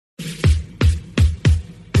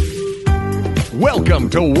Welcome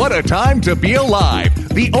to What a Time to Be Alive,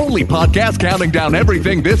 the only podcast counting down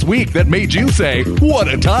everything this week that made you say, what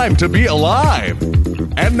a time to be alive.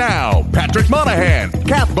 And now, Patrick Monahan,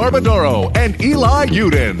 Kath Barbadoro, and Eli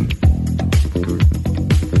Uden.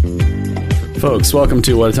 Folks, welcome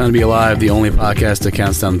to What a Time to Be Alive, the only podcast that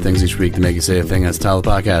counts down things each week to make you say a thing. That's the title of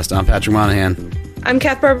the podcast. I'm Patrick Monahan. I'm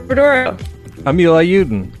Kath Barbadoro. I'm Eli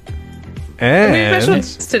Uden. And we have special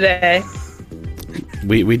guests today.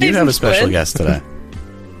 We do have a special guest today.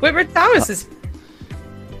 Whitmer Thomas is.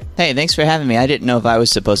 Hey, thanks for having me. I didn't know if I was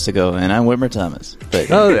supposed to go, and I'm Whitmer Thomas. But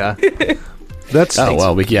oh yeah, that's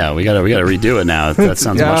well, we gotta redo it now. That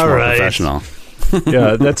sounds much more professional.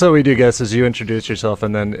 Yeah, that's how we do guests. Is you introduce yourself,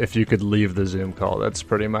 and then if you could leave the Zoom call, that's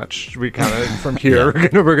pretty much we kind of from here.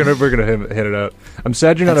 Yeah. we're gonna hit it out. I'm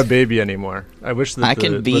sad you're not a baby anymore. I wish that I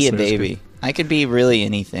can be a baby. I could be really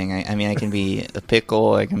anything. I mean, I can be a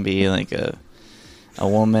pickle. I can be like a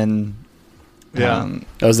woman. Yeah.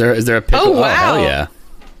 Is there a pickle? Oh wow! Oh, hell yeah!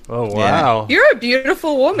 Oh wow! Yeah. You're a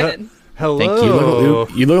beautiful woman. Hello. Thank you.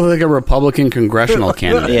 You look like a Republican congressional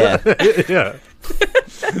candidate. Yeah. Yeah.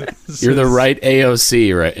 You're the right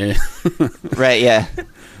AOC, right? Right. Yeah.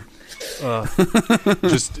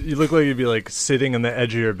 Just you look like you'd be like sitting on the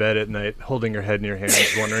edge of your bed at night, holding your head in your hands,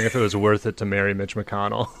 wondering if it was worth it to marry Mitch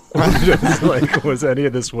McConnell. Just like, was any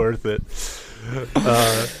of this worth it?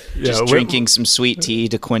 Just drinking some sweet tea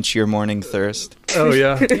to quench your morning thirst. Oh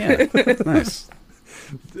yeah, Yeah, nice.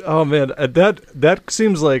 Oh man, that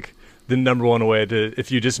seems like the number one way to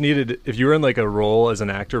if you were in like a role as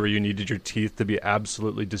an actor where you needed your teeth to be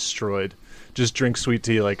absolutely destroyed, just drink sweet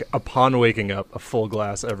tea like upon waking up, a full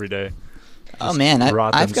glass every day. Oh man,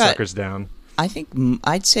 I've got suckers down. I think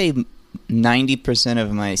I'd say 90%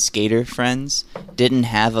 of my skater friends didn't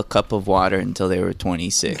have a cup of water until they were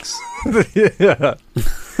 26. Yeah,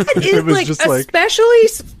 It was like, just especially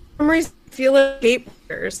like feel like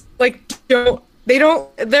skateboarders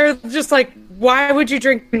they're just like, why would you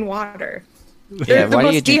drink water? They're the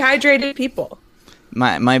most dehydrated people.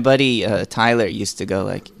 My buddy Tyler used to go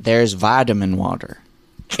like, there's vitamin water.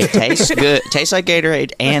 It tastes good. It tastes like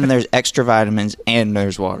Gatorade, and there's extra vitamins, and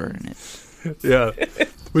there's water in it. Yeah,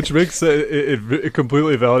 which makes it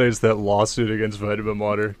completely validates that lawsuit against Vitamin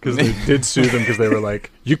Water, because they did sue them because they were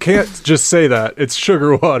like, you can't just say that, it's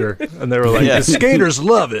sugar water, and they were like, the skaters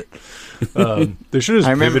love it. They should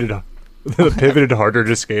have pivoted harder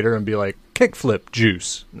to skater and be like, kickflip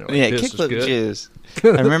juice. Like, kickflip juice.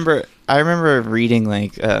 I remember reading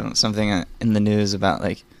like something in the news about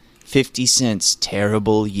like 50 Cent's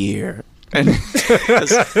terrible year,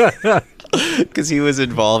 because he was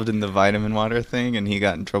involved in the vitamin water thing, and he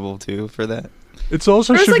got in trouble too for that. It's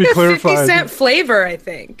also There's should like be a clarified. 50 Cent flavor, I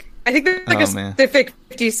think there's like a specific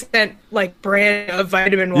 50 Cent like brand of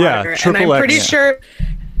vitamin water, and I'm pretty sure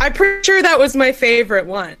that was my favorite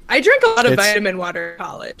one. I drank a lot of vitamin water in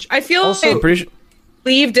college. I feel also,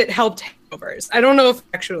 believed it helped hangovers. I don't know if it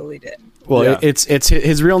actually did. Well, it's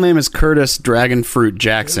his real name is Curtis Dragonfruit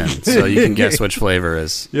Jackson, so you can guess which flavor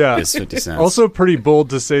is 50 cents. Also pretty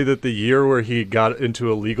bold to say that the year where he got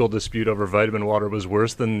into a legal dispute over vitamin water was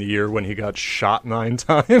worse than the year when he got shot 9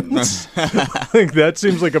 times. Like, that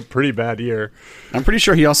seems like a pretty bad year. I'm pretty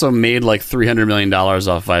sure he also made like $300 million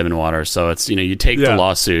off vitamin water, so it's, you take the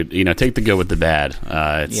lawsuit, take the good with the bad.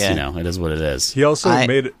 It is what it is. He also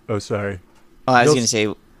made... Oh, sorry. Oh, I was going to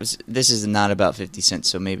say... This is not about 50 Cent,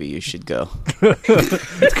 so maybe you should go.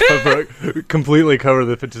 Completely cover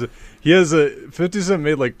the 50 Cent. 50 Cent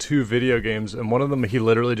made like 2 video games, and one of them he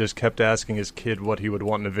literally just kept asking his kid what he would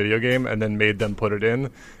want in a video game, and then made them put it in,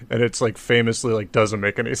 and it's like famously like doesn't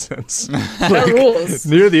make any sense. That rules.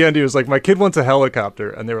 Near the end, he was like, "My kid wants a helicopter,"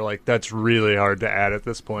 and they were like, "That's really hard to add at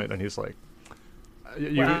this point," and he's like,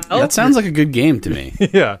 that sounds like a good game to me.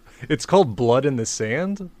 Yeah, it's called Blood in the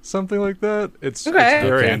Sand, something like that. It's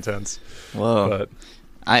very intense. Whoa. But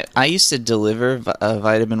I used to deliver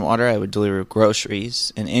vitamin water. I would deliver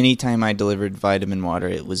groceries, and anytime I delivered vitamin water,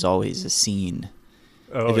 it was always a scene.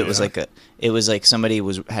 If it was like somebody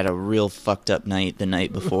had a real fucked up night the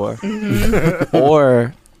night before,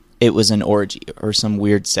 or it was an orgy or some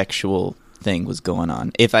weird sexual thing was going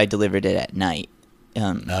on. If I delivered it at night,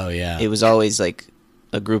 it was always like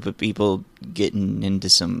a group of people getting into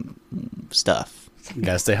some stuff. You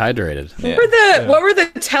gotta stay hydrated. Yeah. What were the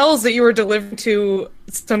tells that you were delivering to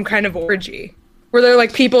some kind of orgy? Were there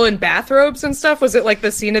like people in bathrobes and stuff? Was it like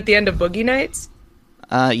the scene at the end of Boogie Nights?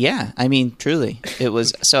 Yeah, I mean, truly. It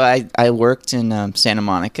was. So I worked in Santa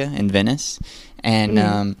Monica in Venice,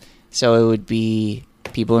 and so it would be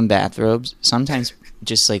people in bathrobes, sometimes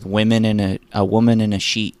just like women in a woman in a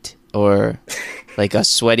sheet, or like a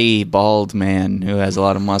sweaty bald man who has a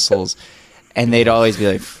lot of muscles. And they'd always be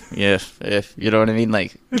like, yeah, you know what I mean?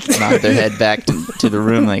 Like, nod their head back to the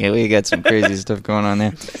room, like, hey, we got some crazy stuff going on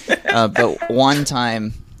there. But one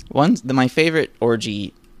time, my favorite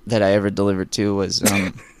orgy that I ever delivered to was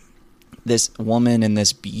this woman in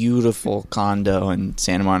this beautiful condo in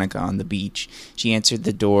Santa Monica on the beach. She answered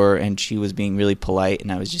the door, and she was being really polite,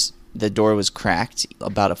 and the door was cracked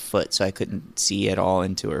about a foot, so I couldn't see at all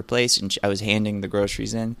into her place, and I was handing the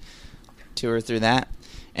groceries in to her through that.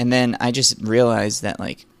 And then I just realized that,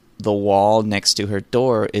 like, the wall next to her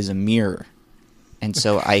door is a mirror. And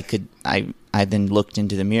so I then looked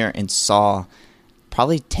into the mirror and saw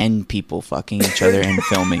probably 10 people fucking each other and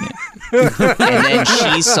filming it. And then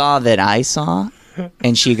she saw that I saw,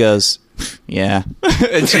 and she goes, yeah.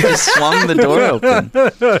 And she just swung the door open.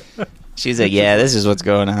 She's like, yeah, this is what's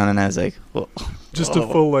going on. And I was like, well, just a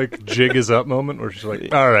full, like, jig is up moment where she's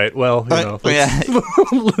like, all right, well,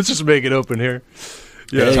 let's just make it open here.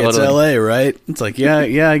 Yeah, hey, it's LA, right? It's like, yeah,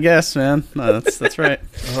 I guess, man. No, that's right.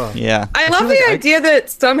 Yeah. I love the idea that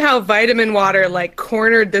somehow Vitamin Water, like,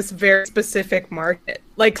 cornered this very specific market.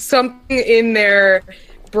 Like, something in their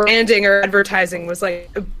branding or advertising was,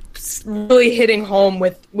 like, really hitting home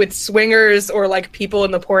with swingers or, like, people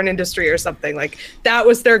in the porn industry or something. Like, that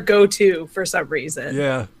was their go-to for some reason.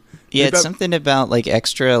 Yeah. Yeah, it's something about, like,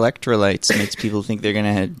 extra electrolytes makes people think they're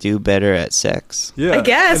going to do better at sex. Yeah, I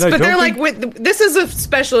guess, but they're like, this is a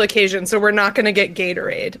special occasion, so we're not going to get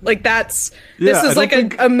Gatorade. Like, this is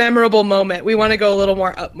like a memorable moment. We want to go a little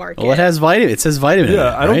more upmarket. Well, it says vitamin.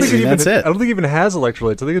 Yeah, I don't think that's it. I don't think it even has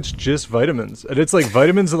electrolytes. I think it's just vitamins, and it's like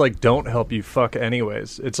vitamins that like don't help you fuck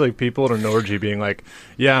anyways. It's like people at an orgy being like,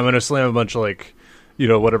 yeah, I'm going to slam a bunch of like, you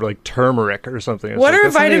know, whatever, like turmeric or something. It's what like, are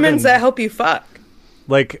vitamins that help you fuck?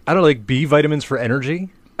 Like, I don't know, like B vitamins for energy.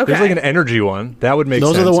 Okay. There's like an energy one. That would make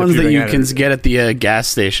sense. Those are the ones that you can get at the gas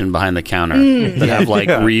station behind the counter that have like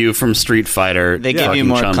Ryu from Street Fighter. They give you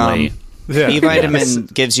more cum. Yeah. B vitamin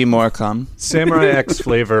gives you more cum. Samurai X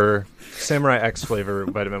flavor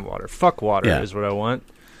vitamin water. Fuck water is what I want.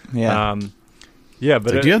 Yeah.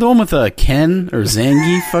 But do you have the one with Ken or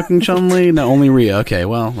Zangief fucking Chun-Li? No, only Ryu. Okay,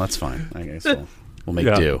 well, that's fine. I guess we'll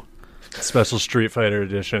make do. Special Street Fighter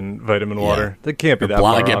edition vitamin water. That can't be that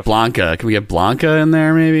far get off. Blanca. Can we get Blanca in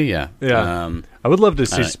there, maybe? Yeah. Yeah. I would love to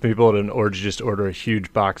see some people at an orgy just order a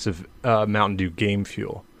huge box of Mountain Dew Game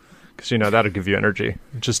Fuel. Because, you know, that'll give you energy.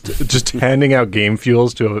 Just handing out Game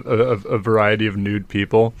Fuels to a variety of nude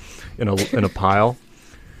people in a pile.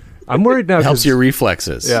 I'm worried now. It helps your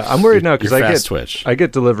reflexes. Yeah, I'm worried now because I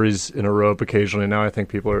get deliveries in a rope occasionally. Now I think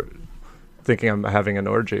people are thinking I'm having an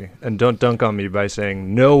orgy. And don't dunk on me by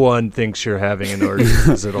saying no one thinks you're having an orgy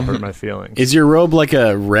because it'll hurt my feelings. Is your robe like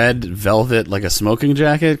a red velvet, like a smoking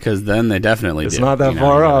jacket? Because then they definitely It's not that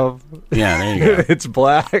far off. Yeah, there you go. It's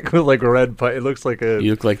black with like red it looks like a...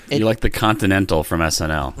 You like the Continental from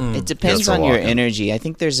SNL. It depends on your energy. I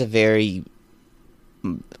think there's a very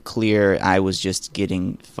clear I was just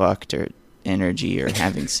getting fucked or energy or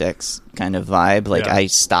having sex kind of vibe. Like I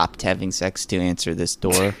stopped having sex to answer this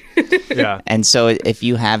door. Yeah. And so if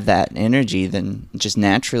you have that energy, then just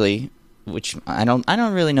naturally, which I don't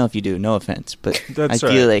really know if you do, no offense, but I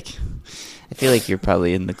feel like you're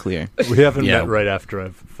probably in the clear. We haven't met right after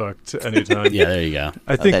I've fucked any time. Yeah, there you go.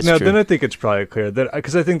 I think then I think it's probably clear that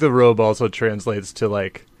because I think the robe also translates to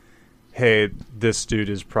like, hey, this dude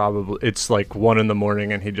is probably, it's like 1 a.m.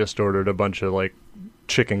 and he just ordered a bunch of like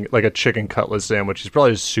a chicken cutlet sandwich. He's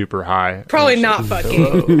probably super high. Probably not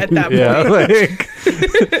fucking at that point. Yeah,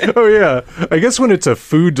 like, oh yeah. I guess when it's a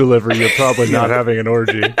food delivery, you're probably not having an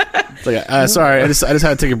orgy. It's like, sorry, I just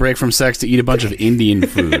had to take a break from sex to eat a bunch of Indian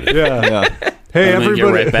food. Yeah. Hey, everybody!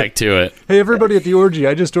 Get right back to it. Hey, everybody at the orgy!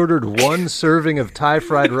 I just ordered 1 serving of Thai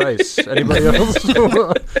fried rice. Anybody else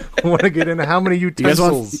want to get in? How many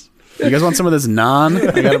utensils? You guys want some of this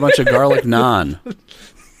naan? I got a bunch of garlic naan.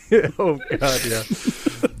 Oh God,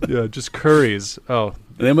 yeah, just curries. Oh,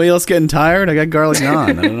 anybody else getting tired? I got garlic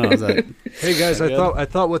naan. I don't know. Is that? Hey guys, I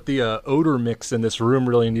thought what the odor mix in this room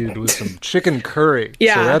really needed was some chicken curry.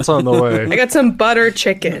 Yeah, so that's on the way. I got some butter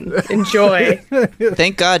chicken. Enjoy.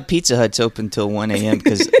 Thank God Pizza Hut's open till 1 a.m.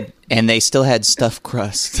 and they still had stuffed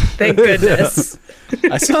crust. Thank goodness.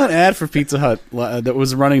 I saw an ad for Pizza Hut that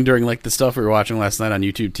was running during like the stuff we were watching last night on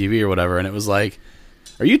YouTube TV or whatever, and it was like,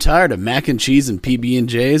 are you tired of mac and cheese and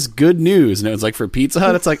PB&J's? Good news. And it was like for Pizza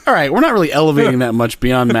Hut, it's like, all right, we're not really elevating that much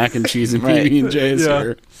beyond mac and cheese and PB&J's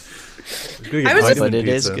here. But it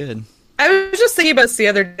is good. I was just thinking about this the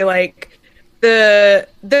other day, like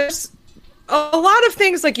there's a lot of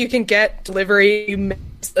things like you can get delivery, you miss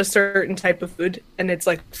a certain type of food and it's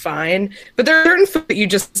like fine. But there are certain food that you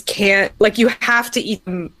just can't, like you have to eat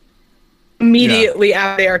them immediately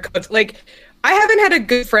after they are cooked. Like, I haven't had a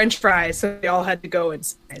good French fry, so they all had to go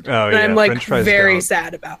inside. Oh, and I'm like very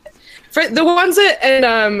sad about it. For the ones that,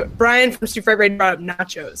 and Brian from Stu Freight Raid brought up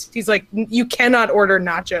nachos. He's like, you cannot order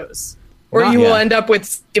nachos, or you will end up with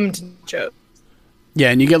steamed nachos. Yeah,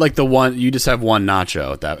 and you get like you just have one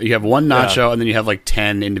nacho at that. You have one nacho, and then you have like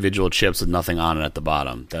 10 individual chips with nothing on it at the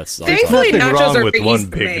bottom. That's thankfully nothing nachos wrong are with pretty one easy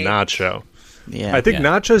to big make. nacho. Yeah, I think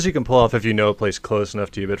nachos you can pull off if you know a place close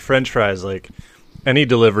enough to you, but French fries, like any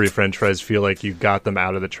delivery French fries, feel like you got them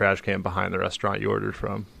out of the trash can behind the restaurant you ordered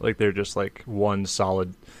from. Like they're just like one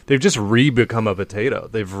solid. They've just become a potato.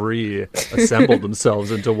 They've reassembled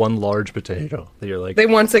themselves into one large potato. You're like they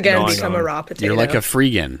once again become a raw potato. You're like a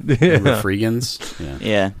freegan. Remember Freegans?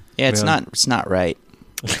 Yeah. It's not right.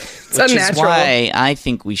 It's Which unnatural. is why I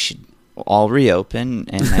think we should all reopen,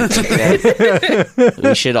 and I think that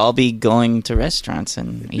we should all be going to restaurants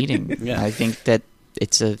and eating. Yeah. I think that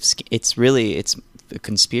it's really a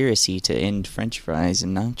conspiracy to end French fries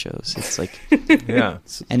and nachos. It's like,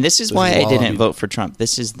 and this is why I didn't vote for Trump.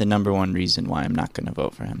 This is the number one reason why I'm not going to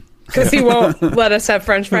vote for him. Because he won't let us have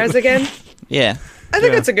French fries again. Yeah. I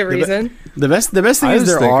think that's a good reason. The best thing is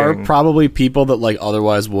there are probably people that like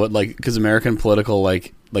otherwise would like, because American political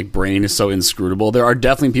like brain is so inscrutable. There are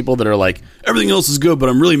definitely people that are like, everything else is good, but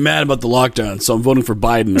I'm really mad about the lockdown, so I'm voting for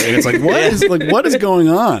Biden. And it's like, what is going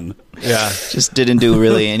on? Yeah, just didn't do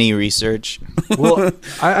really any research. Well,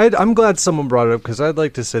 I'm glad someone brought it up, because I'd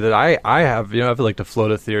like to say that I'd like to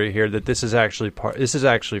float a theory here that this is actually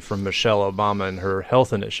from Michelle Obama and her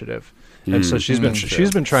health initiative. And so she's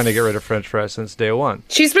been trying to get rid of French fries since day one.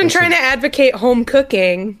 She's been trying to advocate home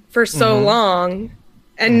cooking for so long,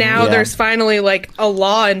 and now there's finally like a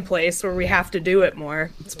law in place where we have to do it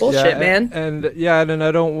more. It's bullshit, man. And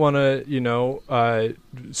I don't want to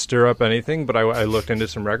stir up anything, but I looked into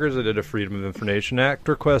some records. I did a Freedom of Information Act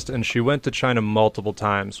request, and she went to China multiple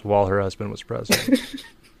times while her husband was president.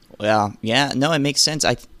 Well, yeah, no, it makes sense.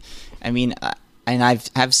 I mean,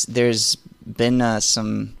 and there's been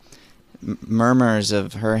some murmurs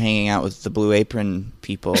of her hanging out with the Blue Apron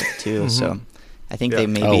people too. So I think they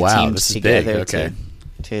maybe teamed together to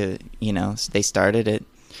they started it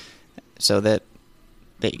so that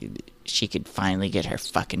she could finally get her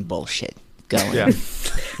fucking bullshit going.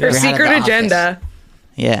 Her secret agenda.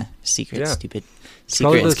 Yeah, stupid.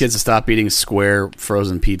 Secret kids to stop eating square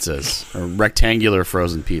frozen pizzas or rectangular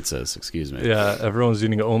frozen pizzas. Excuse me. Yeah, everyone's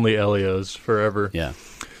eating only Elio's forever. Yeah,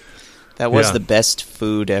 that was the best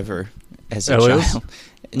food ever. As a child.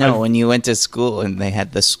 No, when you went to school and they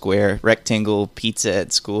had the square rectangle pizza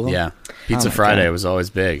at school. Yeah. Pizza Friday was always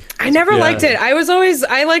big. I never liked it.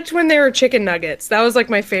 I liked when they were chicken nuggets. That was like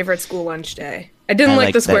my favorite school lunch day. I didn't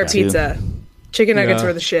like the square pizza. Chicken nuggets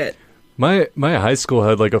were the shit. My high school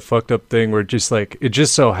had like a fucked up thing where just like it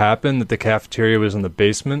just so happened that the cafeteria was in the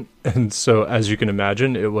basement, and so as you can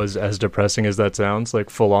imagine, it was as depressing as that sounds, like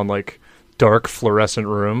full on like dark fluorescent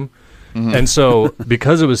room. And so,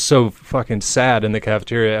 because it was so fucking sad in the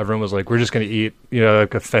cafeteria, everyone was like, we're just going to eat,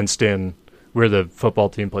 like a fenced in where the football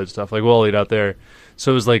team played stuff. Like, we'll all eat out there.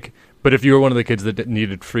 So it was like, but if you were one of the kids that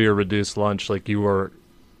needed free or reduced lunch, like you were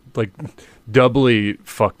like doubly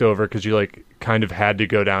fucked over because you like kind of had to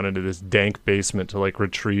go down into this dank basement to like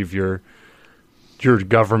retrieve your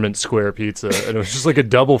government square pizza. And it was just like a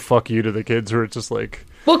double fuck you to the kids where it's just like,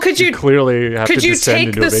 well, could you clearly have to descend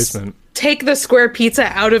into a basement. Take the square pizza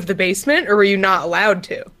out of the basement, or were you not allowed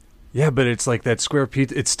to? Yeah, but it's like that square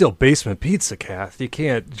pizza. It's still basement pizza, Kath. You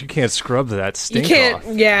can't scrub that stink off.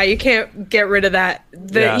 Yeah, you can't get rid of that.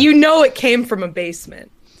 It came from a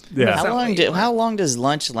basement. Yeah. How long does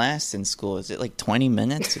lunch last in school? Is it like 20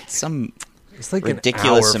 minutes? It's like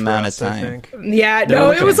ridiculous amount of time. Yeah,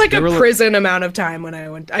 no, it was like a prison amount of time when I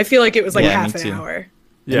went. I feel like it was like half an hour.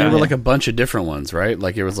 Yeah, there were like a bunch of different ones, right?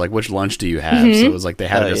 Like it was like, which lunch do you have? So it was like they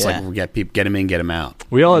had to just like get them in, get them out.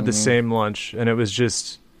 We all had the same lunch, and it was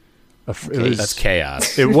just that's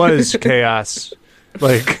chaos. It was chaos.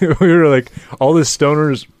 Like we were like all the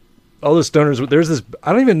stoners. There's this.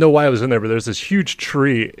 I don't even know why I was in there, but there's this huge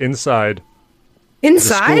tree inside. The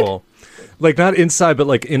school. Like not inside, but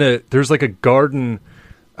like there's like a garden.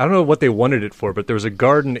 I don't know what they wanted it for, but there was a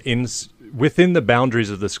garden within the boundaries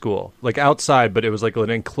of the school, like outside, but it was like an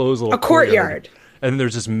enclosed little courtyard. And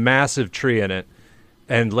there's this massive tree in it,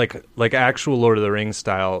 and like actual Lord of the Rings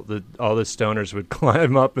style, all the stoners would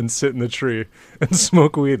climb up and sit in the tree and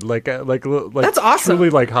smoke weed, like that's awesome.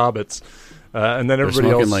 Truly like hobbits. And then everybody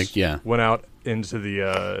else went out into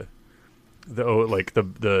the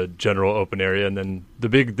general open area, and then the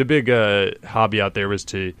big hobby out there was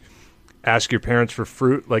to ask your parents for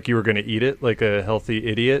fruit like you were going to eat it, like a healthy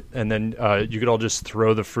idiot, and then you could all just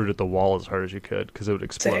throw the fruit at the wall as hard as you could because it would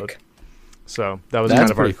explode. Sick. So that was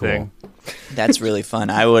kind of our thing. That's really fun.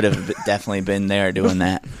 I would have definitely been there doing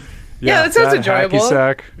that. Yeah, that sounds enjoyable. Hacky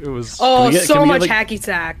sack. It was. Oh, so much hacky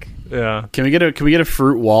sack. Yeah. Can we get a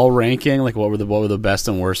fruit wall ranking? Like what were the best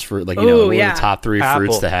and worst fruit? Like what were the top 3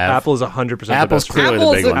 fruits to have? Apple is 100% Apple's the best clearly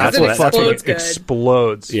the big one. That's what fucking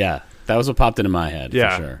explodes. Yeah, that was what popped into my head.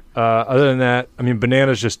 Yeah. For sure. Other than that, I mean,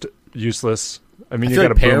 banana's just useless. I mean, I you got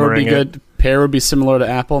to pear would be good. it. Pear would be similar to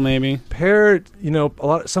apple, maybe. Pear,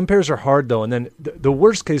 some pears are hard though, and then the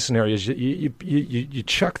worst case scenario is you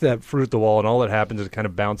chuck that fruit at the wall, and all that happens is it kind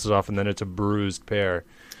of bounces off, and then it's a bruised pear.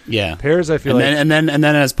 Yeah, pears. I feel and then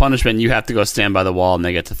as punishment, you have to go stand by the wall, and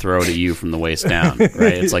they get to throw it at you from the waist down.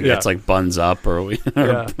 Right? It's like it's like buns up, or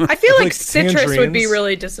I feel like citrus would be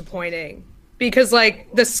really disappointing because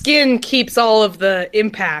like the skin keeps all of the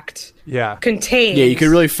impact. Contained. Yeah, you could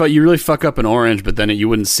really fuck up an orange, but then you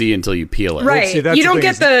wouldn't see until you peel it. Right. See, you don't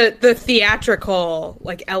get the theatrical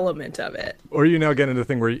like element of it. Or you now get into the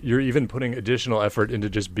thing where you're even putting additional effort into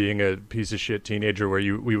just being a piece of shit teenager where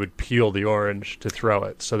we would peel the orange to throw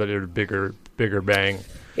it so that it would bigger bang.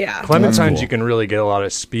 Yeah. Clementines, cool. You can really get a lot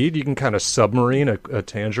of speed. You can kind of submarine a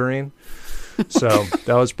tangerine. So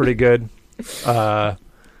that was pretty good. I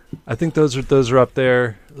think those are up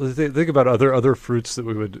there. Think about other fruits that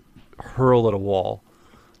we would hurl at a wall.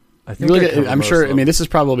 I think I'm sure. I mean, this is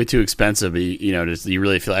probably too expensive. But you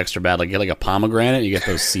really feel extra bad. Like get like a pomegranate, and you get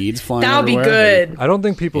those seeds flying. That would be good. I don't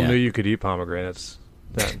think people knew you could eat pomegranates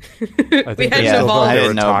then. I think they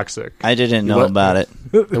were toxic. I didn't know about it.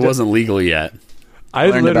 It wasn't legal yet. I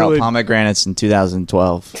learned about pomegranates in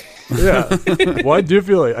 2012. Yeah. Well, I do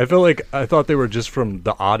feel like I thought they were just from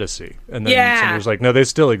the Odyssey, and then somebody was like, "No, they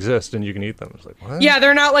still exist, and you can eat them." I was like, "What?" Yeah,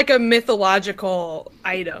 they're not like a mythological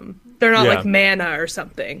item. They're not like manna or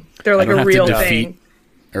something. They're like a real thing.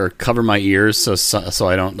 Or cover my ears so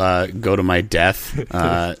I don't go to my death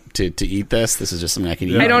to eat this. This is just something I can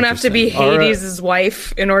eat. I don't have to be Hades'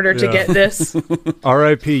 wife in order to get this.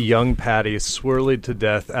 R.I.P. young Patty swirled to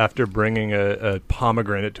death after bringing a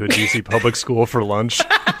pomegranate to a DC public school for lunch.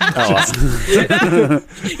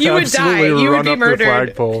 You would die. You would be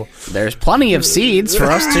murdered. There's plenty of seeds for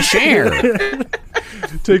us to share.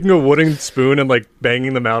 Taking a wooden spoon and like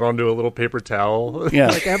banging them out onto a little paper towel. Yeah.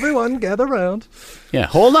 Like, everyone gather around. Yeah,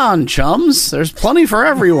 hold on, chums. There's plenty for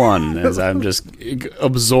everyone. As I'm just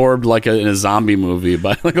absorbed like in a zombie movie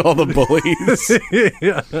by like all the bullies.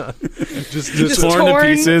 Yeah. Just torn to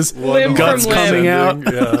pieces, guts coming out.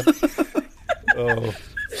 Yeah. Oh.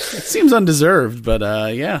 It seems undeserved, but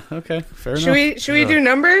yeah, okay, fair enough. Should we do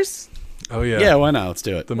numbers? Oh yeah. Yeah, why not? Let's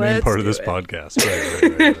do it. The main part of this podcast.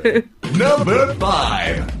 Right. Number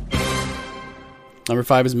 5. Number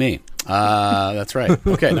 5 is me. That's right.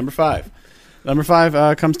 Okay, number 5. Number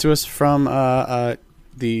 5 comes to us from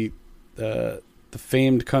the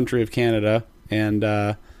famed country of Canada, and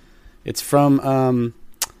it's from.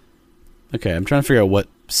 Okay, I'm trying to figure out what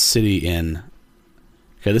city in.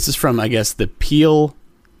 Okay, this is from, I guess, the Peel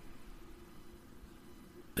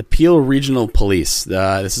Regional Police.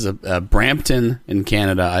 This is a Brampton in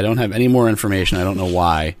Canada. I don't have any more information. I don't know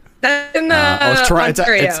why. That's in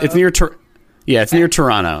Ontario. It's near. It's near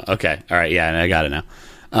Toronto. Okay, all right. Yeah, I got it now.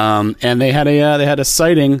 And they had a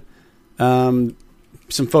sighting. Some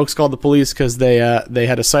folks called the police because they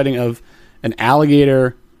had a sighting of an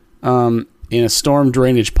alligator in a storm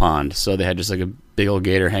drainage pond. So they had just like a big old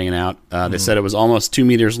gator hanging out. They said it was almost 2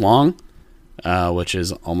 meters long, which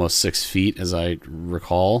is almost 6 feet, as I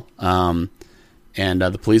recall. And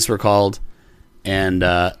the police were called, and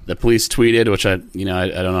the police tweeted, which I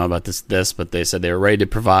don't know about this, but they said they were ready to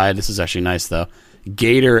provide. This is actually nice though.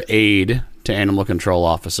 Gator aid to animal control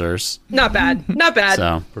officers. Not bad.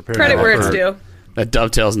 So credit where it's due. That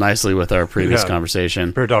dovetails nicely with our previous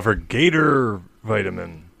conversation. Prepared to offer gator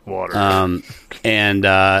vitamin water. And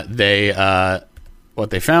they what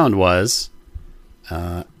they found was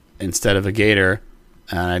instead of a gator,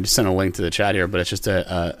 and I just sent a link to the chat here, but it's just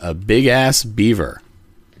a big ass beaver.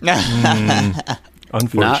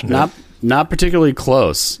 Unfortunate. Not particularly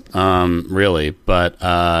close, really, but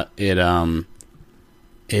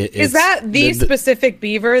is that the specific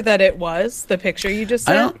beaver that it was? The picture you just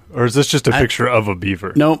sent? Or is this just a picture of a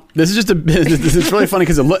beaver? No, this is just it's really funny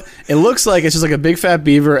because it looks like it's just like a big fat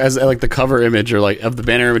beaver as like the cover image or like of the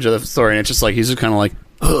banner image of the story, and it's just like he's just kind of like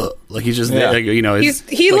like he's just like, you know,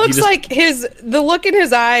 he looks like the look in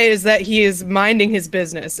his eye is that he is minding his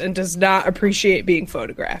business and does not appreciate being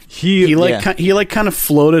photographed. He kind of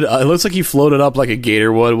floated. It looks like he floated up like a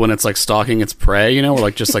gator would when it's like stalking its prey, you know, where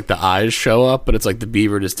like just like the eyes show up, but it's like the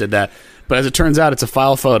beaver just did that. But as it turns out, it's a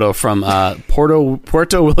file photo from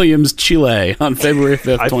Puerto Williams, Chile, on February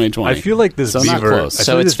 5th, 2020. I feel like this beaver.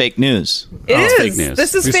 So it's fake news. It is. Fake news.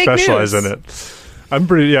 This is fake news. We specialize in it. I'm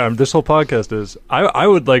pretty. Yeah, this whole podcast is. I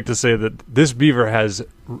would like to say that this beaver has,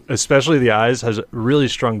 especially the eyes, has really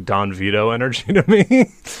strong Don Vito energy to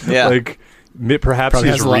me. Yeah, like perhaps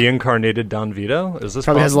probably he's reincarnated Don Vito. Is this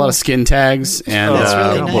probably possible? has a lot of skin tags and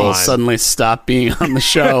really will suddenly stop being on the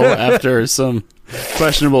show after some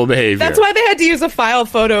questionable behavior. That's why they had to use a file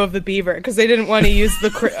photo of the beaver, because they didn't want to use a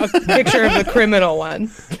picture of the criminal one.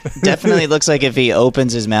 Definitely looks like if he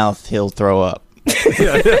opens his mouth, he'll throw up.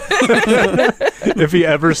 If he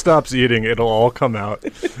ever stops eating, it'll all come out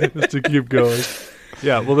just to keep going.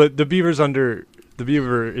 Yeah, well, the beaver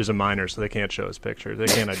is a minor, so they can't show his picture. They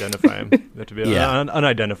can't identify him. They have to be an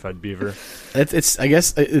unidentified beaver. It's I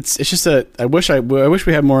guess it's just I wish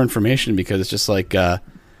we had more information, because it's just like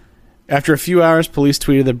after a few hours, police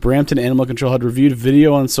tweeted that Brampton Animal Control had reviewed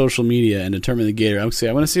video on social media and determined the gator. I want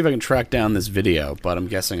to see if I can track down this video, but I'm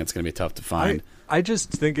guessing it's going to be tough to find. I just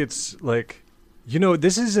think it's like, you know,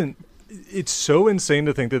 this isn't. It's so insane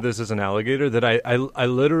to think that this is an alligator that I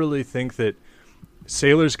literally think that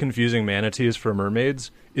sailors confusing manatees for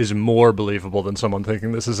mermaids is more believable than someone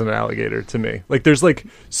thinking this is an alligator to me. Like, there's like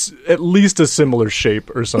at least a similar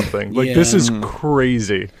shape or something. Like, this is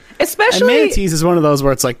crazy. Especially, and manatees is one of those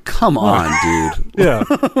where it's like, come on, dude. Yeah.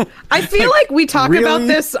 I feel like we talk about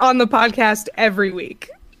this on the podcast every week.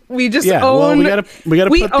 We just own. Well,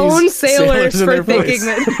 we own sailors for thinking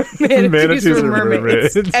that manatees were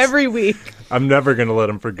mermaids every week. I'm never gonna let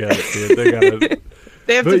them forget it, dude. They gotta.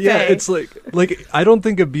 They have to pay. Yeah, it's like I don't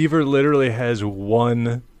think a beaver literally has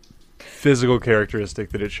one physical characteristic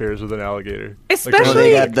that it shares with an alligator. Especially,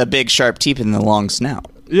 they got the big sharp teeth and the long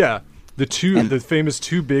snout. Yeah. The famous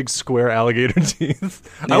two big square alligator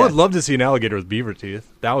teeth. Yeah. I would love to see an alligator with beaver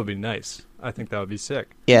teeth. That would be nice. I think that would be sick.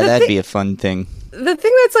 Yeah, that'd be a fun thing. The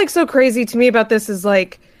thing that's like so crazy to me about this is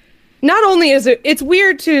like, not only is it's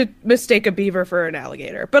weird to mistake a beaver for an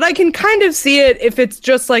alligator, but I can kind of see it if it's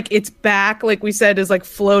just like its back, like we said, is like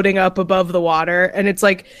floating up above the water, and it's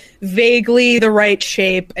like vaguely the right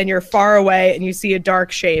shape, and you're far away and you see a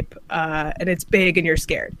dark shape, and it's big and you're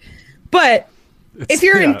scared. But if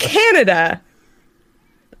you're in Canada,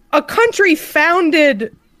 a country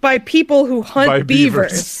founded by people who hunt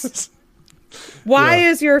beavers, why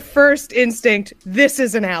is your first instinct, this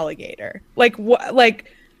is an alligator? Like, what?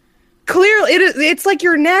 Like, clearly, it's like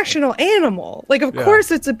your national animal. Like, of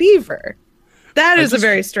course it's a beaver. That is a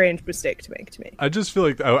very strange mistake to make to me. I just feel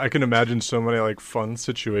like I can imagine so many like fun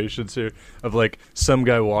situations here of like some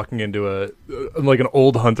guy walking into like an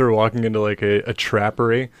old hunter walking into like a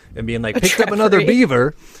trappery and being like, picked up another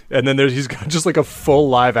beaver, and then he's got just like a full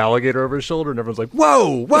live alligator over his shoulder, and everyone's like,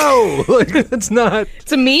 whoa, like it's not.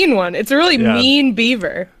 It's a mean one. It's a really mean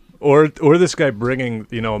beaver. Or this guy bringing,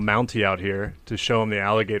 you know, a Mountie out here to show him the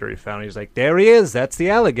alligator he found. He's like, there he is. That's the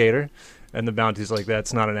alligator. And the Mountie's like,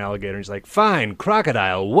 that's not an alligator. He's like, fine,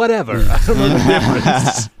 crocodile, whatever. I don't know the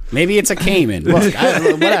difference. Maybe it's a caiman. Look,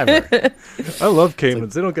 whatever. I love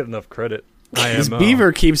caimans. They don't get enough credit. This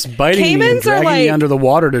beaver keeps biting me and dragging me under the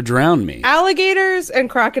water to drown me. Alligators and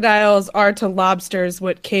crocodiles are to lobsters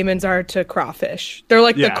what caimans are to crawfish. They're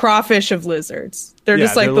like the crawfish of lizards. They're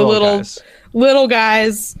just like the little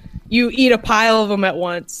guys. You eat a pile of them at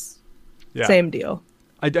once. Yeah. Same deal.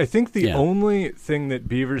 I think the only thing that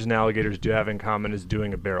beavers and alligators do have in common is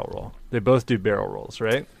doing a barrel roll. They both do barrel rolls,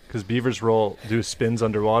 right? Because beavers do spins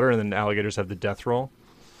underwater, and then alligators have the death roll.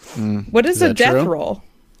 What is a death roll?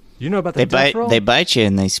 You know about the death roll? They bite you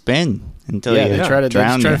and they spin until you try to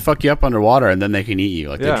drown you. Try to fuck you up underwater, and then they can eat you.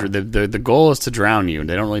 Like the goal is to drown you.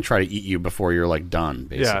 They don't really try to eat you before you're like done.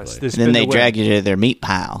 Basically, then they drag you to their meat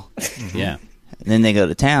pile. Yeah. And then they go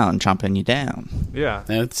to town, chomping you down. Yeah.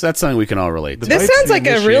 That's something we can all relate to. This sounds like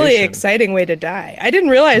a really exciting way to die. I didn't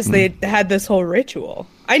realize they had this whole ritual.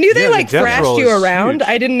 I knew they like thrashed you around. Huge.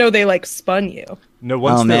 I didn't know they like spun you. No,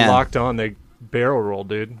 once they're locked on, they barrel roll,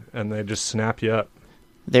 dude, and they just snap you up.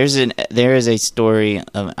 There is a story,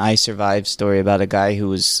 an I Survived story about a guy who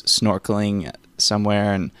was snorkeling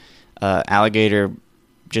somewhere, and alligator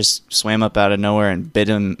just swam up out of nowhere and bit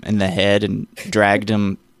him in the head and dragged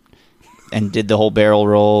him and did the whole barrel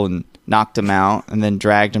roll and knocked him out and then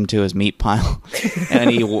dragged him to his meat pile. And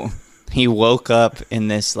he woke up in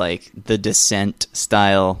this like The Descent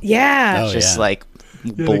style. Yeah. Like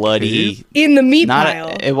bloody in the meat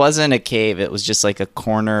pile. It wasn't a cave. It was just like a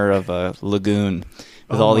corner of a lagoon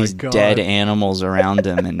with all these dead animals around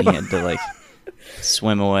him, and he had to like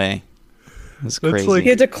swim away. It was crazy. He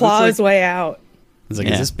had to claw his way out. Is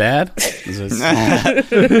this bad? This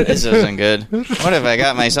isn't good. What have I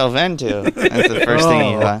got myself into? That's the first thing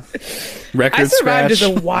he thought. I Survived is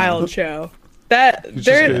a wild show. That's a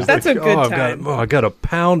good time. I got a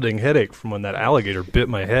pounding headache from when that alligator bit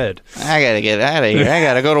my head. I gotta get out of here. I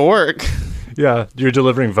gotta go to work. Yeah, you're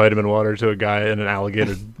delivering vitamin water to a guy in an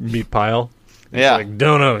alligator meat pile. Yeah, like,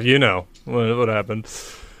 don't know. You know what happened?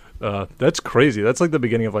 That's crazy. That's like the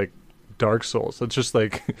beginning of like Dark Souls. It's just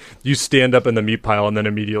like you stand up in the meat pile and then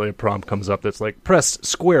immediately a prompt comes up that's like press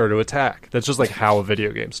square to attack. That's just like how a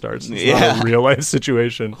video game starts. It's not a real life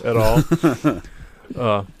situation at all.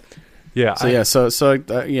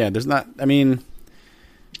 There's not. I mean,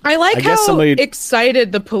 I like how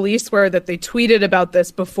excited the police were that they tweeted about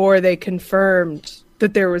this before they confirmed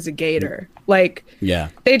that there was a gator. Like,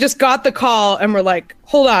 they just got the call and were like,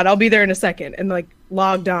 "Hold on, I'll be there in a second," and like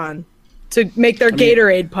logged on to make their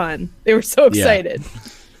Gatorade pun. They were so excited.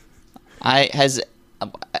 I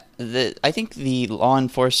think the law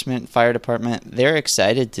enforcement, fire department, they're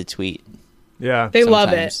excited to tweet. Yeah, they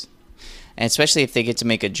love it, and especially if they get to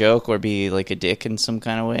make a joke or be like a dick in some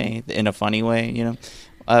kind of way, in a funny way. You know,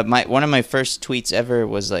 one of my first tweets ever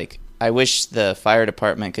was like, "I wish the fire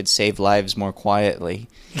department could save lives more quietly,"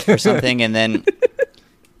 or something, and then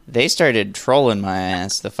they started trolling my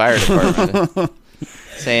ass. The fire department.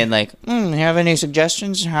 Saying like, you have any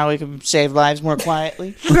suggestions how we can save lives more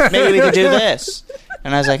quietly? Maybe we could do this.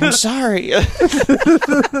 And I was like, I'm sorry.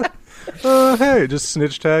 Hey, just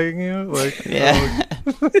snitch tagging you, like,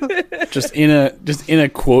 just in a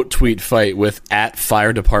quote tweet fight with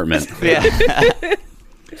 @fire department. Yeah.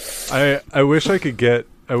 I wish I could get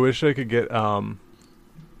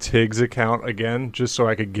Tig's account again, just so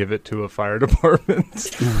I could give it to a fire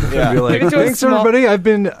department. And be like, thanks everybody. I've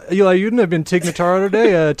been Eli Uden. I've been Tig Notaro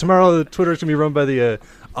today. Tomorrow the Twitter's gonna be run by the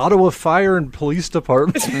Ottawa Fire and Police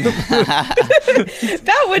Department.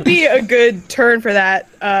 That would be a good turn for that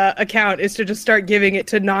account, is to just start giving it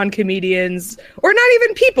to non-comedians or not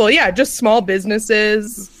even people. Yeah, just small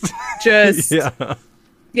businesses. Just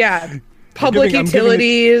public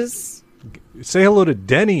utilities. Say hello to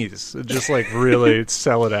Denny's. Just like really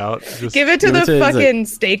sell it out. Just give it to the fucking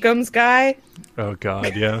Steakums guy. Oh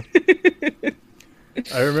God, yeah.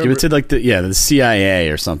 I remember. Give it to like the CIA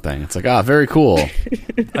or something. It's like, very cool.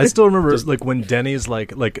 I still remember like when Denny's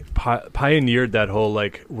like pioneered that whole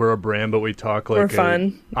like, we're a brand but we talk like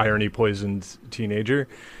a irony poisoned teenager.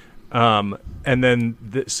 And then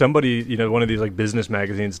somebody, one of these like business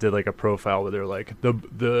magazines did like a profile where they're like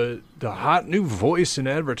the hot new voice in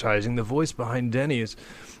advertising, the voice behind Denny's,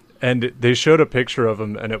 and they showed a picture of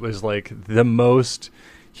him, and it was like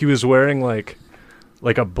he was wearing like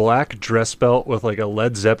a black dress belt with like a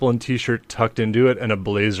Led Zeppelin t-shirt tucked into it and a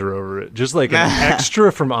blazer over it, just like an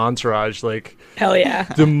extra from Entourage, like hell yeah,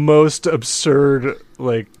 the most absurd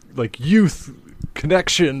like youth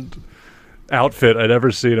connection outfit I'd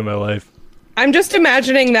ever seen in my life. I'm just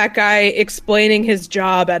imagining that guy explaining his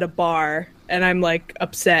job at a bar, and I'm like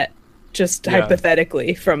upset, just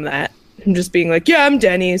hypothetically from that. I'm just being like, I'm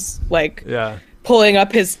Denny's, like pulling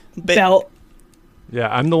up his belt.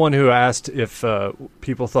 Yeah, I'm the one who asked if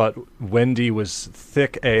people thought Wendy was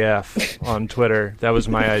thick AF on Twitter. That was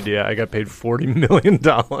my idea. I got paid $40 million.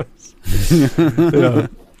 Yeah.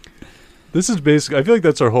 This is basically, I feel like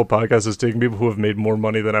that's our whole podcast, is taking people who have made more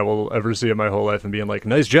money than I will ever see in my whole life and being like,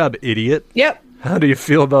 nice job, idiot. Yep. How do you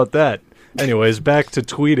feel about that? Anyways, back to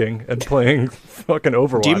tweeting and playing fucking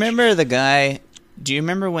Overwatch. Do you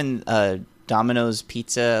remember when Domino's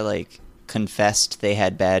Pizza like confessed they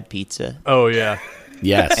had bad pizza? Oh, yeah.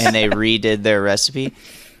 Yes. And they redid their recipe?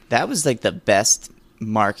 That was like the best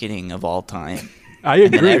marketing of all time. I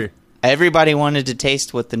agree. Everybody wanted to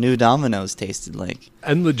taste what the new Domino's tasted like.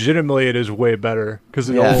 And legitimately, it is way better, because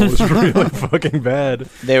it all was really fucking bad.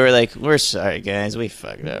 They were like, we're sorry, guys. We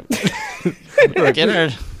fucked up.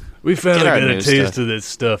 We finally got a taste of this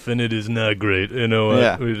stuff, and it is not great. You know what?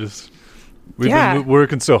 Yeah. We've been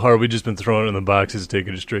working so hard, we've just been throwing it in the boxes,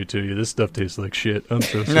 taking it straight to you. This stuff tastes like shit. I'm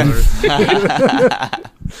so sorry.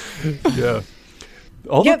 Yeah.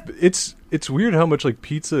 It's weird how much, like,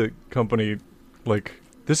 pizza company, like...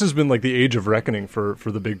 This has been like the age of reckoning for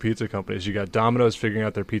the big pizza companies. You got Domino's figuring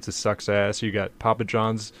out their pizza sucks ass. You got Papa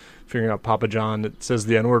John's figuring out Papa John that says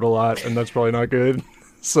the N-word a lot, and that's probably not good.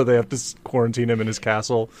 So they have to quarantine him in his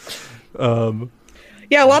castle. A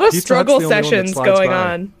lot of struggle sessions going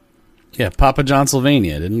on. Yeah, Papa John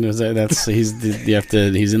Sylvania. He's in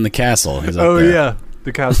the castle. He's there.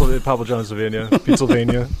 The castle at Papa John's,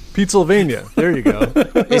 Pennsylvania. There you go.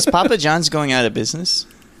 Is Papa John's going out of business?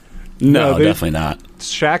 No, definitely not.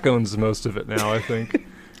 Shaq owns most of it now, I think.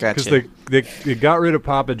 Gotcha. Because they got rid of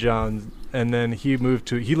Papa John's, and then he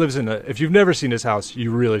lives in if you've never seen his house, you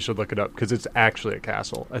really should look it up, because it's actually a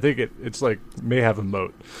castle. I think it's like, may have a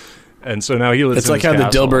moat. And so now he lives in his castle. It's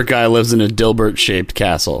like how the Dilbert guy lives in a Dilbert-shaped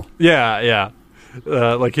castle. Yeah.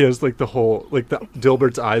 Like he has like the whole, like the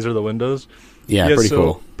Dilbert's eyes are the windows. Yeah, pretty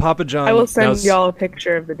cool. Papa John. I will send y'all a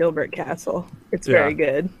picture of the Dilbert castle. It's very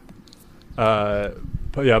good.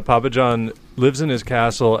 Papa John lives in his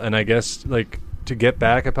castle, and I guess like to get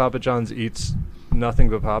back at Papa John's, eats nothing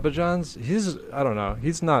but Papa John's. I don't know.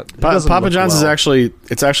 He's not. Papa John's is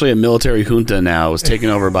actually a military junta now. It was taken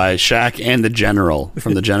over by Shaq and the general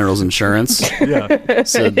from the General's Insurance. Yeah.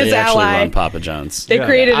 So they actually run Papa John's. They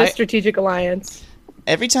created a strategic alliance.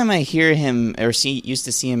 Every time I hear him or used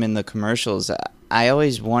to see him in the commercials, I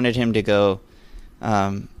always wanted him to go,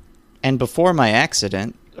 and before my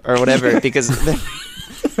accident or whatever, because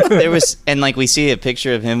there was, and like we see a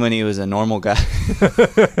picture of him when he was a normal guy,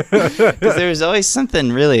 because there was always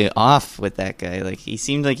something really off with that guy. Like he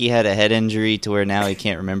seemed like he had a head injury to where now he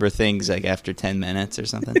can't remember things like after 10 minutes or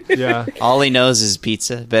something. Yeah. All he knows is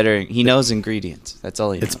pizza. He knows ingredients. That's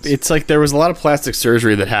all he knows. It's like there was a lot of plastic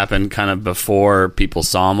surgery that happened kind of before people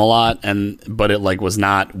saw him a lot, but it like was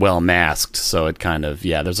not well masked, so it kind of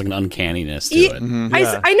there's like an uncanniness to it. Mm-hmm.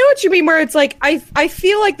 I know what you mean, where it's like I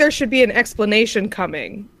feel like there should be an explanation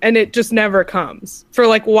coming, and it just never comes for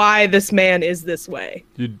like why this man is this way.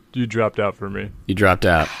 You dropped out for me. You dropped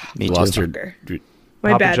out. Me you too. lost your.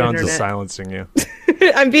 My Papa bad John's internet. is silencing you.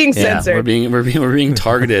 I'm being censored. We're being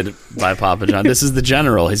targeted by Papa John. This is the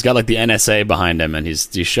general. He's got like the NSA behind him, and he's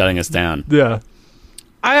shutting us down. Yeah.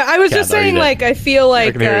 I was just saying, like, I feel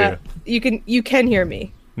like you can hear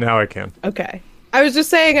me. Now I can. Okay. I was just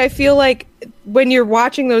saying, I feel like when you're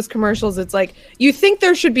watching those commercials, it's like you think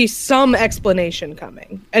there should be some explanation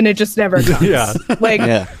coming, and it just never comes. Yeah.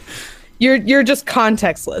 Like you're just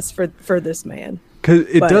contextless for this man. Because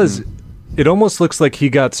it does. It almost looks like he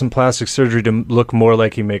got some plastic surgery to look more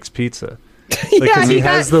like he makes pizza. Like, he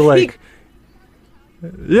has that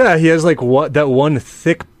one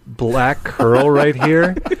thick black curl right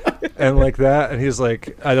here, and like that, and he's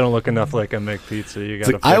like, I don't look enough like I make pizza. You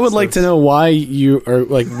gotta. I would like to know why you are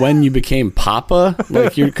like when you became Papa,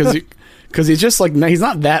 like you because he's just like he's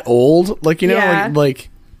not that old, like like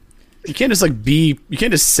you can't just you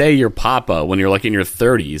can't just say you're Papa when you're like in your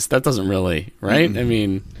 30s. That doesn't really I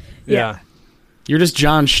mean. Yeah. You're just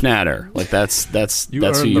John Schnatter. Like that's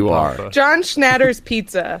who you are. John Schnatter's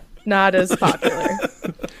Pizza, not as popular.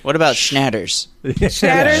 What about Schnatters?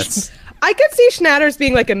 Schnatters? I could see Schnatters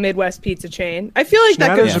being like a Midwest pizza chain. I feel like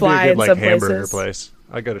that could fly in some hamburger places. Place.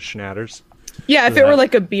 I go to Schnatters. Yeah, if it were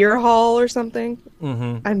like a beer hall or something,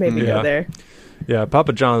 I'd maybe go there. Yeah,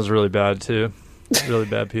 Papa John's really bad too. Really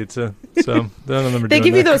bad pizza. So they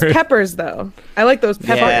give you those peppers though. I like those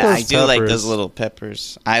peppers. Yeah, I do like those little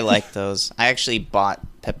peppers. I like those. I actually bought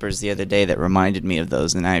peppers the other day that reminded me of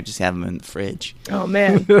those, and I just have them in the fridge. Oh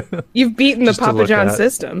man, you've beaten the Papa John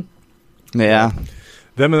system. Yeah,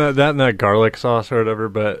 them and that garlic sauce or whatever.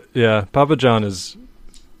 But yeah, Papa John is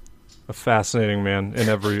a fascinating man in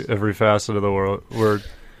every facet of the word.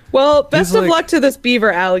 Well, best of luck to this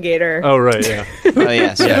beaver alligator. Oh right, yeah. Oh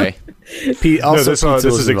yeah, sorry. Also, this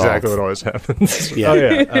is exactly what always happens. Yeah. Oh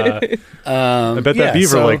yeah. I bet that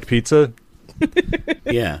beaver liked pizza.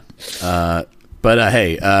 Yeah. But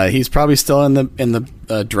hey, he's probably still in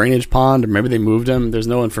the drainage pond, or maybe they moved him. There's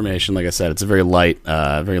no information. Like I said, it's a very light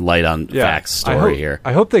on facts story here.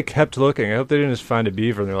 I hope they kept looking. I hope they didn't just find a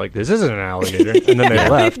beaver and they're like, "This isn't an alligator," and then they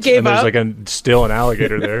left. And there's still an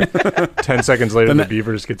alligator there. 10 seconds later, the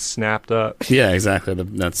beaver just gets snapped up. Yeah, exactly.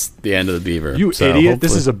 That's the end of the beaver. You idiot!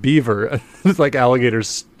 This is a beaver. It's like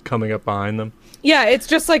alligators coming up behind them. Yeah, it's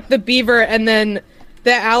just like the beaver, and then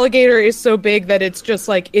the alligator is so big that it's just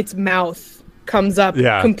like its mouth comes up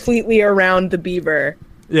completely around the beaver,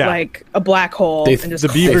 like a black hole. They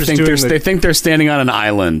think they're standing on an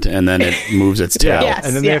island, and then it moves its tail.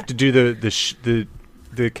 And then they have to do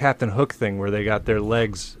the Captain Hook thing where they got their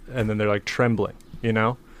legs, and then they're like trembling.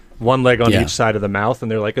 One leg on each side of the mouth, and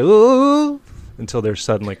they're like ooh, until they're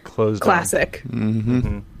suddenly closed. Classic.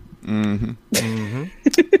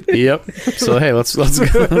 Yep. So hey, let's go to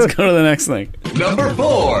the next thing. Number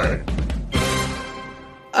 4.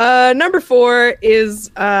 Number 4 is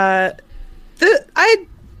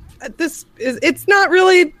it's not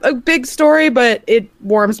really a big story, but it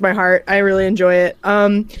warms my heart. I really enjoy it.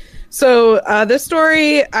 So this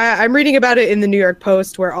story, I'm reading about it in the New York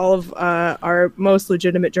Post, where all of our most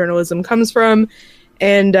legitimate journalism comes from.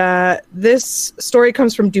 And this story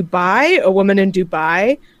comes from Dubai, a woman in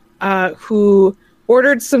Dubai who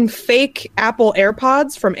ordered some fake Apple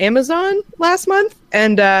AirPods from Amazon last month.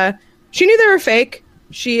 And she knew they were fake.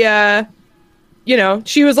 She,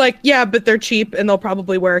 she was like, yeah, but they're cheap and they'll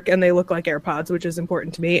probably work and they look like AirPods, which is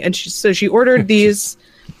important to me. And she ordered these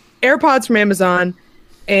AirPods from Amazon.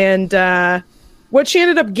 And what she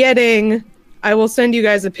ended up getting, I will send you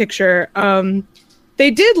guys a picture.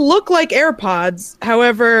 They did look like AirPods.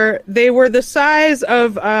 However, they were the size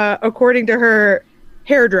of, according to her,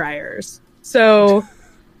 hair dryers. So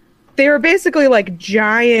they were basically like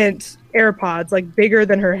giant AirPods, like bigger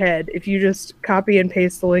than her head. If you just copy and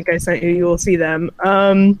paste the link I sent you, you will see them.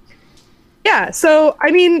 Yeah, so, I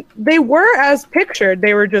mean, they were as pictured.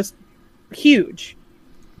 They were just huge.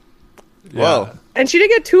 Whoa. And she did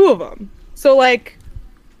get 2 of them. So, like,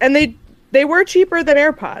 and they were cheaper than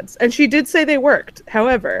AirPods. And she did say they worked.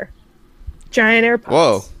 However, giant AirPods.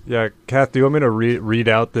 Whoa. Yeah, Kath, do you want me to read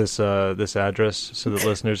out this address so that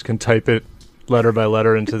listeners can type it letter by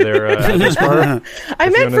letter into their address bar? I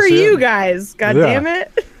meant for you guys. God damn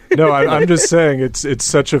it. No, I'm just saying it's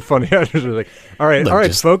such a funny address. Like, all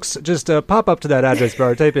right, folks, just pop up to that address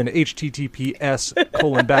bar, type in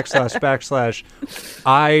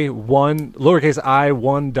https://i1 lowercase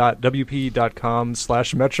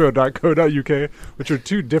i1.wp.com/metro.co.uk, which are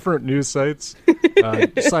 2 different news sites.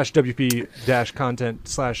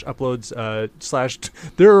 /wp-content/uploads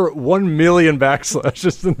there are 1 million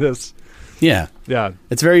backslashes in this. Yeah. Yeah.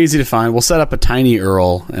 It's very easy to find. We'll set up a tiny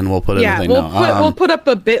URL and we'll put everything down. We'll put up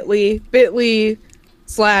a bit.ly/giant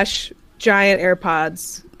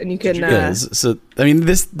AirPods and you can so I mean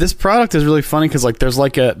this product is really funny cuz like there's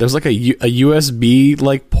like a USB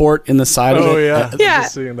like port in the side of it. Oh yeah. I'm yeah.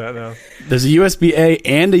 just seeing that now. There's a USB-A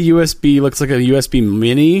and a USB looks like a USB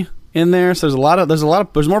mini in there. So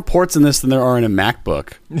there's more ports in this than there are in a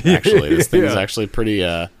MacBook. Actually, this thing is actually pretty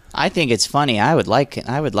I think it's funny. I would like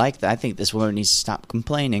that. I think this woman needs to stop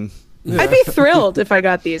complaining. I'd be thrilled if I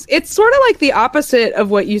got these. It's sort of like the opposite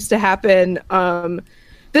of what used to happen.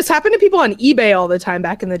 This happened to people on eBay all the time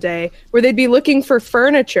back in the day, where they'd be looking for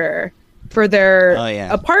furniture for their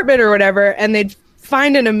apartment or whatever, and they'd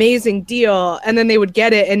find an amazing deal, and then they would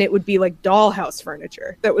get it, and it would be like dollhouse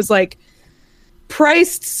furniture that was like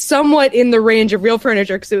priced somewhat in the range of real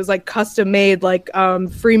furniture because it was like custom made, like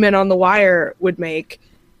Freeman on the Wire would make.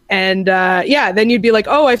 And then you'd be like,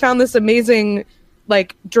 oh, I found this amazing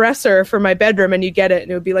like dresser for my bedroom, and you get it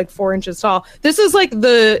and it would be like 4 inches tall. This is like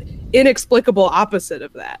the inexplicable opposite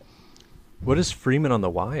of that. What is Freeman on the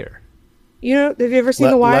Wire? You know, have you ever seen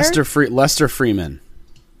The Wire? Lester Freeman.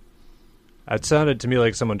 That sounded to me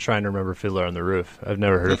like someone trying to remember Fiddler on the Roof. I've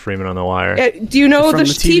never heard of Freeman on the Wire. Do you know the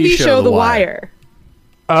TV show The Wire?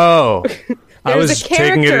 Oh. I was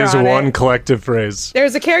taking it as one collective phrase.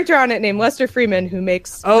 There's a character on it named Lester Freeman who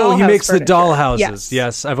makes he makes furniture. The dollhouses.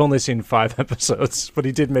 Yes, I've only seen 5 episodes, but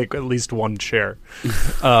he did make at least 1 chair.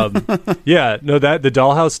 The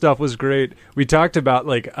dollhouse stuff was great. We talked about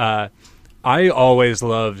I always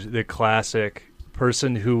loved the classic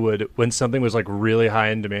person who would, when something was like really high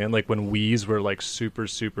in demand, like when Wii's were like super,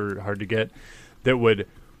 super hard to get, that would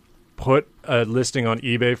put a listing on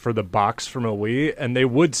eBay for the box from a Wii, and they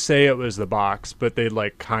would say it was the box, but they'd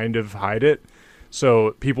like kind of hide it.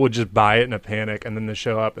 So people would just buy it in a panic, and then they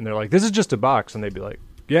show up and they're like, this is just a box. And they'd be like,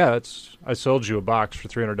 yeah, I sold you a box for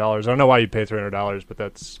 $300. I don't know why you'd pay $300, but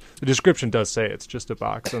the description does say it's just a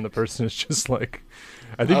box. And the person is just like,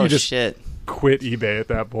 I think quit eBay at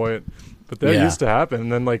that point. But that used to happen.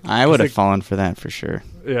 And then I would have fallen for that for sure.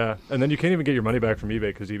 Yeah. And then you can't even get your money back from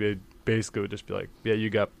eBay because eBay basically would just be like, yeah, you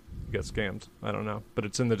got scammed. I don't know, but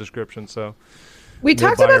it's in the description. So we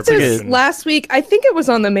talked about this last week. I think it was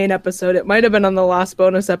on the main episode. It might have been on the last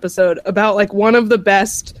bonus episode about like one of the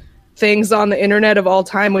best things on the internet of all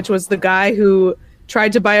time, which was the guy who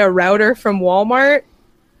tried to buy a router from Walmart,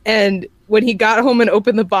 and when he got home and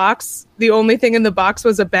opened the box, the only thing in the box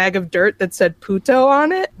was a bag of dirt that said Puto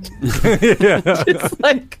on it. It's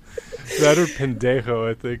like that or pendejo,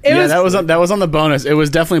 I think. That was on the bonus. It was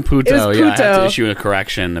definitely Puto. I had to issue a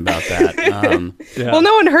correction about that. Well,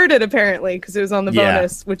 no one heard it apparently because it was on the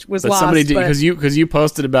bonus, which was lost. Somebody did, because you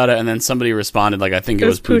posted about it, and then somebody responded like, I think it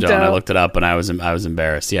was Puto, and I looked it up, and I was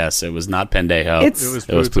embarrassed. Yes, it was not pendejo.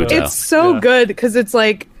 It was Puto. It's so good because it's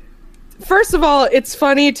like, first of all, it's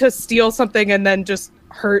funny to steal something and then just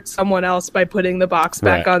hurt someone else by putting the box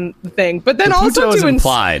back on the thing, but then also to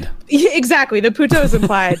implied. Exactly, the Puto is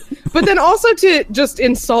implied, but then also to just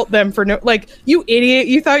insult them for you idiot,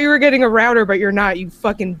 you thought you were getting a router, but you're not, you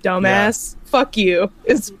fucking dumbass. Fuck you.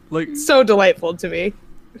 It's like so delightful to me.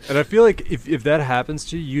 And I feel like if that happens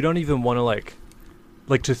to you, you don't even want to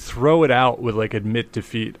like to throw it out would like admit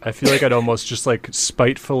defeat. I feel like I'd almost just like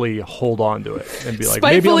spitefully hold on to it and be like,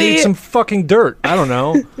 maybe I'll need some fucking dirt. I don't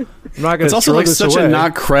know. I'm not gonna. It's also like such a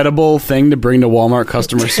not credible thing to bring to Walmart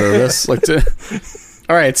customer service. Like to.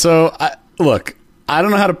 All right, so look. I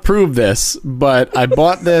don't know how to prove this, but I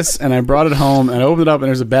bought this and I brought it home and I opened it up and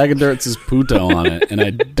there's a bag of dirt that says Puto on it, and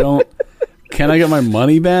I don't. Can I get my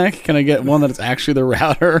money back? Can I get one that it's actually the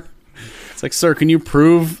router? It's like, sir, can you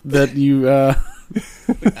prove that you? What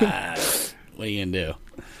are you gonna do?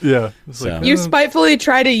 Yeah, you spitefully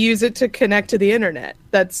try to use it to connect to the internet.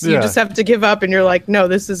 You just have to give up, and you're like, no,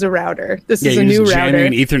 this is a router. This is a new router. Jamming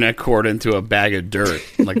an Ethernet cord into a bag of dirt.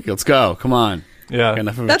 Like, let's go. Come on. Yeah,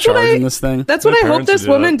 enough of a charge in this thing. That's what I hope this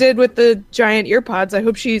woman did with the giant ear pods. I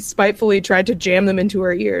hope she spitefully tried to jam them into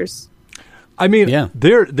her ears. I mean,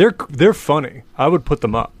 they're funny. I would put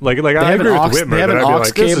them up. Like I agree with Whitmer. I'd be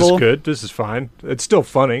like, this is good. This is fine. It's still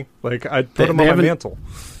funny. Like I'd put them on my mantle.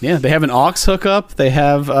 Yeah, they have an aux hookup. They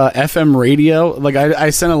have FM radio. Like I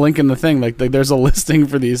sent a link in the thing. Like there's a listing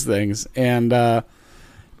for these things, and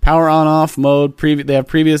power on off mode. They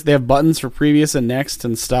have buttons for previous and next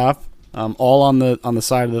and stop. All on the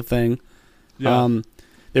side of the thing. Yeah.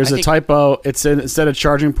 There's a typo. It's instead of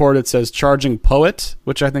charging port, it says charging poet,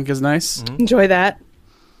 which I think is nice. Mm-hmm. Enjoy that.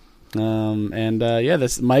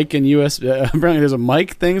 This mic and USB. Apparently, there's a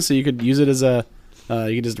mic thing, so you could use it as a.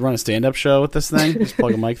 You could just run a stand-up show with this thing. Just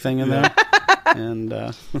plug a mic thing in there. And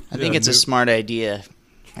I think it's a smart idea.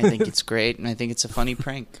 I think it's great, and I think it's a funny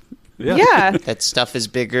prank. Yeah. That stuff is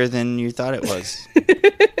bigger than you thought it was.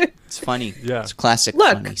 It's funny. Yeah. It's classic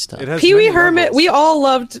funny stuff. Pee-wee Hermit, we all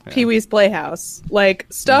loved Pee-wee's Playhouse. Like,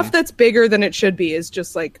 stuff that's bigger than it should be is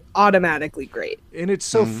just, like, automatically great. And it's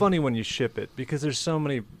so funny when you ship it, because there's so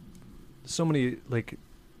many, like,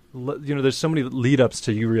 there's so many lead-ups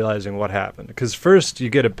to you realizing what happened. Because first you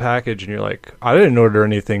get a package and you're like, I didn't order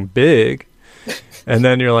anything big. And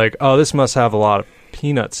then you're like, oh, this must have a lot of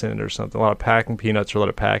peanuts in it or something, a lot of packing peanuts or a lot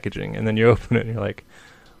of packaging. And then you open it and you're like,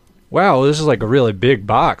 wow, this is like a really big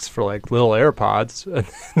box for like little AirPods. And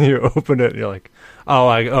then you open it and you're like, all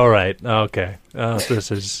right, okay. This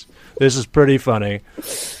is pretty funny.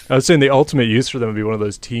 I was saying the ultimate use for them would be one of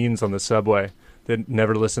those teens on the subway that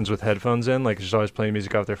never listens with headphones in, like just always playing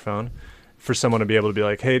music off their phone. For someone to be able to be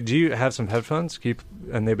like, hey, do you have some headphones?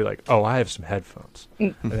 And they'd be like, oh, I have some headphones.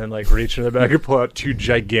 And then like reach in the back and pull out 2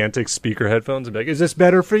 gigantic speaker headphones and be like, is this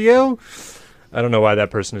better for you? I don't know why that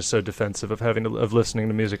person is so defensive of listening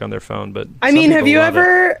to music on their phone, but I mean, have you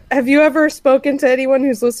ever spoken to anyone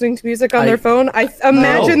who's listening to music on their phone? I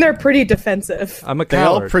imagine they're pretty defensive. I'm a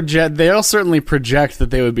coward. They all certainly project that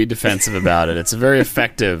they would be defensive about it. It's a very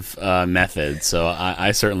effective method, so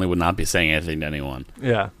I certainly would not be saying anything to anyone.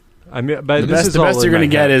 Yeah. I mean, but the best you're going to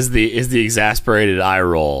get is the exasperated eye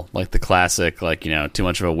roll, like the classic, like, too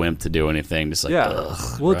much of a wimp to do anything. Just like,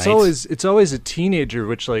 ugh, well, right? it's always a teenager,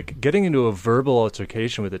 which like getting into a verbal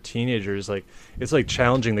altercation with a teenager is like, it's like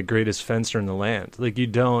challenging the greatest fencer in the land. Like they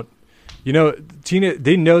know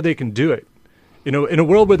they can do it. In a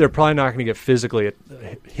world where they're probably not going to get physically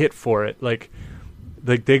hit for it, like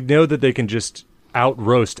they know that they can just out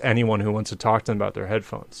roast anyone who wants to talk to them about their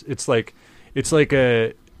headphones. It's like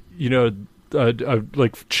a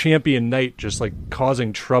like champion knight just like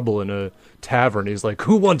causing trouble in a tavern. He's like,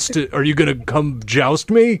 are you gonna come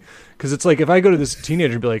joust me? Because it's like, if I go to this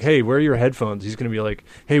teenager and be like, hey, where are your headphones? He's gonna be like,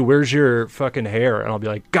 hey, where's your fucking hair? And I'll be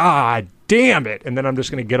like, God damn it. And then I'm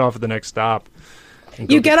just gonna get off at the next stop.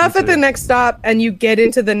 You get off at the next stop and you get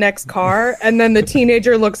into the next car, and then the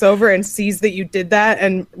teenager looks over and sees that you did that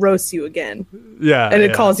and roasts you again. Yeah. And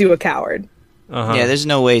it calls you a coward. Uh-huh. Yeah, there's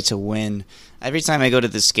no way to win. Every time I go to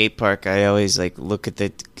the skate park, I always like look at the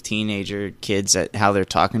teenager kids at how they're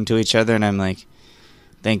talking to each other, and I'm like,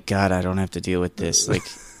 thank God I don't have to deal with this. Like,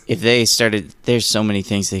 if they started, there's so many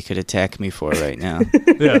things they could attack me for right now.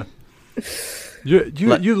 Yeah.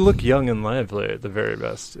 You look young and lively at the very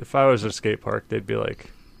best. If I was at a skate park, they'd be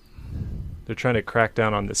like, they're trying to crack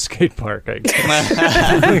down on this skate park, I guess.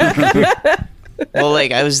 Well,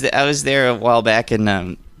 like I was there a while back,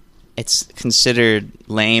 and it's considered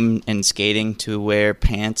lame in skating to wear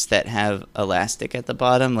pants that have elastic at the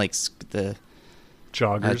bottom, like the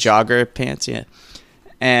jogger pants, yeah.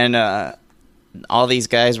 And all these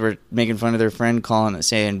guys were making fun of their friend, calling it,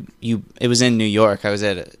 saying, it was in New York. I was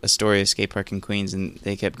at a Astoria skate park in Queens, and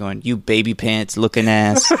they kept going, you baby pants looking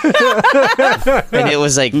ass. And it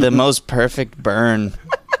was like the most perfect burn,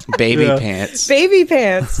 baby pants. Baby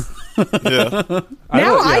pants. Now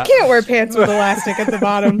I can't wear pants with elastic at the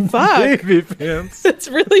bottom. Fuck. Baby pants. It's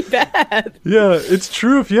really bad. Yeah, it's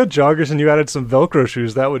true. If you had joggers and you added some Velcro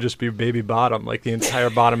shoes, that would just be baby bottom. Like the entire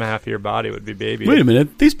bottom half of your body would be baby. Wait a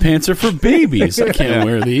minute. These pants are for babies. I can't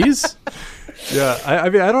wear these. Yeah, I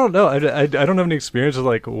mean, I don't know. I don't have any experience with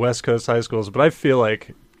like West Coast high schools, but I feel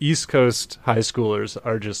like East Coast high schoolers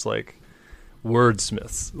are just like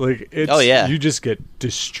wordsmiths. Like, it's, you just get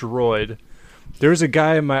destroyed. There's a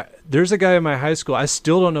guy in my high school. I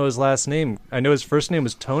still don't know his last name. I know his first name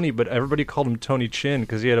was Tony, but everybody called him Tony Chin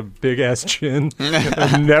because he had a big ass chin.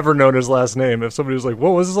 I've never known his last name. If somebody was like,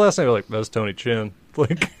 "What was his last name?" I'm like, "That's Tony Chin."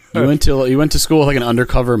 Like, you went to school with like an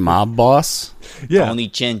undercover mob boss. Yeah, Tony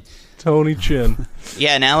Chin. Tony Chin.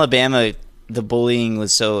 Yeah, in Alabama, the bullying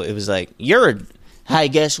was it was like, hey,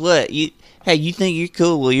 guess what? You think you're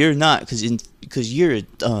cool? Well, you're not, because you're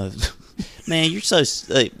man, you're so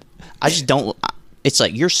I just don't. It's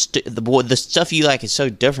like the stuff you like is so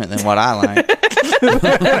different than what I like.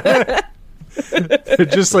 They're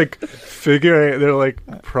just like they're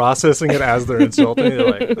like processing it as they're insulting. They're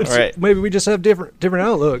like, right. Maybe we just have different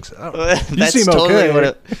outlooks. You seem totally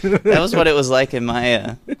okay. That was what it was like in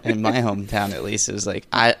my hometown. At least it was like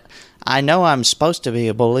I know I'm supposed to be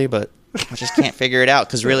a bully, but I just can't figure it out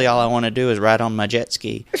because really all I want to do is ride on my jet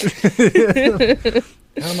ski. How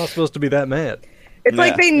am I supposed to be that mad? It's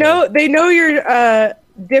like they know you're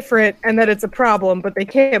different and that it's a problem, but they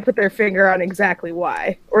can't put their finger on exactly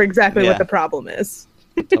why or exactly what the problem is.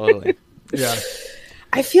 Totally. Yeah.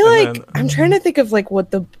 I feel I'm trying to think of like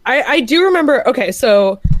what I do remember. Okay,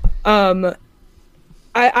 so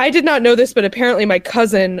I did not know this, but apparently my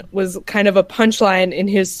cousin was kind of a punchline in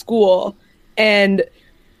his school, and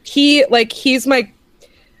he's my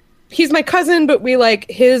cousin, but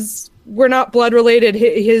we're not blood related.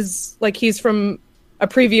 He's from a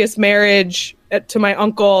previous marriage to my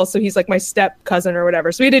uncle, so he's like my step cousin or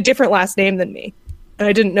whatever. So he had a different last name than me, and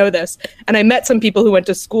I didn't know this. And I met some people who went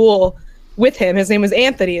to school with him. His name was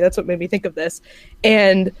Anthony. That's what made me think of this.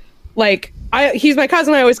 And he's my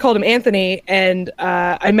cousin. I always called him Anthony. And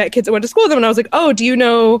I met kids that went to school with him, and I was like, "Oh, do you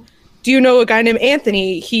know a guy named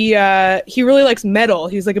Anthony? He really likes metal.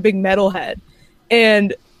 He's like a big metalhead."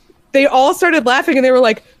 And they all started laughing, and they were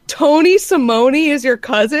like, "Tony Simone is your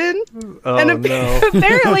cousin?" Oh, and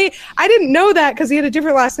apparently, I didn't know that because he had a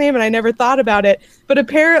different last name, and I never thought about it. But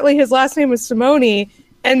apparently, his last name was Simone,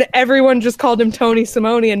 and everyone just called him Tony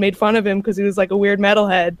Simone and made fun of him because he was like a weird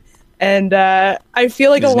metalhead. And I feel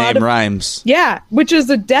like his a lot name of rhymes. Yeah, which is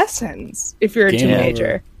a death sentence if you're a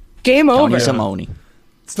teenager. Game over. Tony Simone.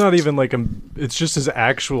 It's not even like it's just his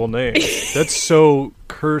actual name. That's so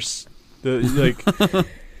cursed.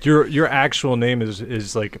 Your actual name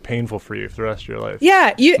is like painful for you for the rest of your life.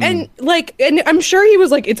 Yeah, and I'm sure he was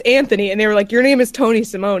like, "It's Anthony," and they were like, "Your name is Tony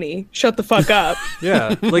Simone. Shut the fuck up."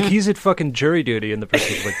 Yeah, like he's at fucking jury duty, and the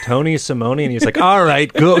person's like, "Tony Simone," and he's like, "All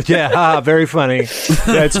right, good, yeah, very funny.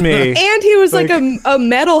 That's me." And he was like a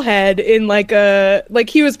metalhead in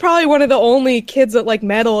he was probably one of the only kids that like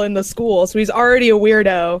metal in the school, so he's already a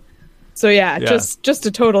weirdo. So yeah. just a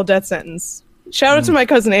total death sentence. Shout out to my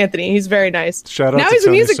cousin Anthony. He's very nice. Now he's Tony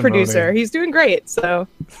a music Simone. producer. He's doing great. So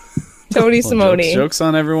Tony Simone. Jokes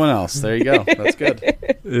on everyone else. There you go. That's good.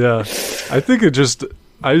 Yeah. I think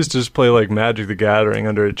I used to just play like Magic the Gathering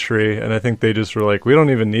under a tree, and I think they just were like, we don't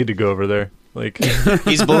even need to go over there. Like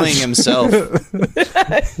he's bullying himself.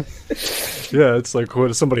 Yeah, it's like,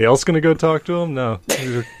 what, is somebody else going to go talk to him? No.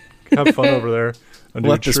 Have fun over there under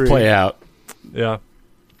Let a tree. this play out. Yeah.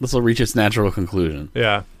 This will reach its natural conclusion.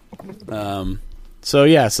 Yeah. So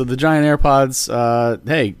the giant AirPods,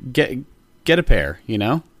 hey, get a pair, you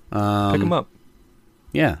know? Pick them up.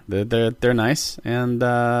 Yeah, they're nice, and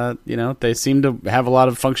they seem to have a lot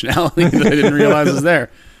of functionality that I didn't realize was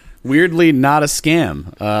there. Weirdly, not a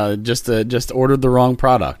scam. Just ordered the wrong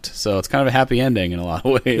product, so it's kind of a happy ending in a lot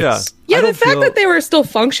of ways. Yeah. The fact that they were still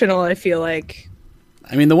functional, I feel like.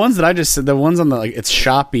 I mean, the ones that I just said, the ones on the it's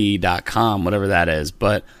Shopee.com, whatever that is,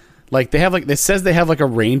 but they have it says they have a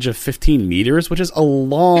range of 15 meters, which is a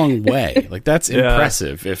long way. That's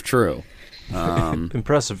impressive if true.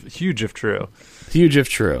 Impressive, huge if true. Huge if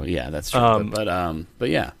true. Yeah, that's true. But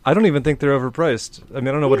yeah, I don't even think they're overpriced. I mean,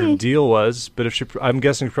 I don't know what her deal was, but I'm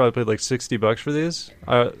guessing she probably paid like $60 for these.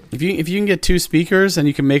 If you can get two speakers and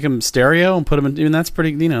you can make them stereo and put them in, I mean, that's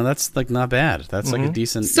pretty. That's not bad. That's like a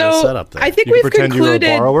decent setup there. I think you we've pretend concluded.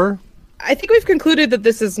 You're a borrower? I think we've concluded that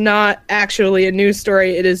this is not actually a news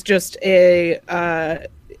story. It is just a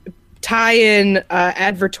tie-in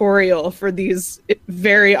advertorial for these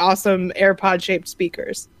very awesome AirPod-shaped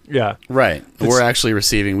speakers. Yeah. Right. We're actually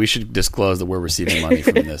receiving. We should disclose that we're receiving money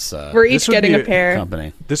from this. We're each getting a pair.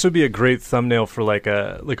 Company. This would be a great thumbnail for like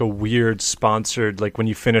a weird sponsored, like when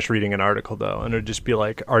you finish reading an article though, and it'd just be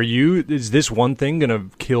like, is this one thing gonna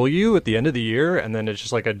kill you at the end of the year? And then it's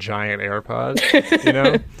just like a giant AirPod, you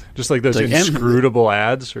know, just like those inscrutable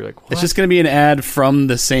ads. Or like, what? It's just gonna be an ad from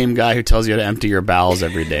the same guy who tells you to empty your bowels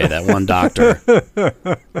every day. That one doctor,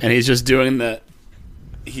 and he's just doing that.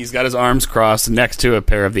 He's got his arms crossed next to a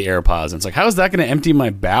pair of the AirPods, and it's like, how is that going to empty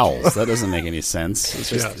my bowels? That doesn't make any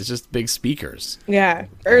sense. It's just big speakers. Yeah,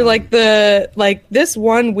 or like this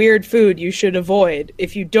one weird food you should avoid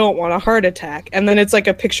if you don't want a heart attack, and then it's like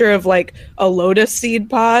a picture of like a lotus seed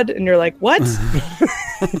pod, and you're like, what?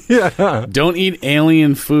 Yeah. Don't eat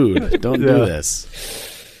alien food. Don't do this.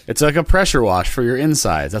 It's like a pressure wash for your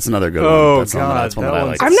insides. That's another good one. That's God, one that I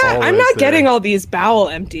like. I'm not getting all these bowel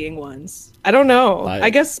emptying ones. I don't know. I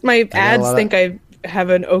guess my ads think I have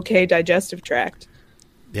an okay digestive tract.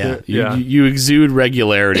 Yeah, you exude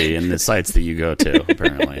regularity in the sites that you go to,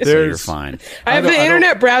 apparently, so you're fine. I have the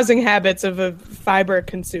internet browsing habits of a fiber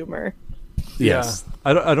consumer. Yes.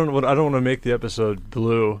 Yeah. I don't want to make the episode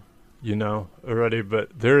blue, already,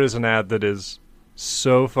 but there is an ad that is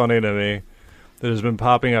so funny to me that has been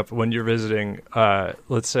popping up when you're visiting,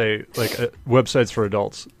 let's say, like websites for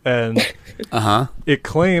adults, and it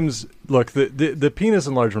claims, look, the penis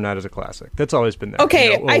enlargement ad is a classic. That's always been there.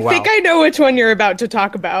 Okay, I think I know which one you're about to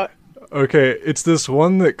talk about. Okay, it's this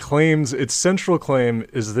one that claims, its central claim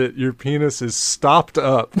is that your penis is stopped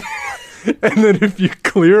up, and then if you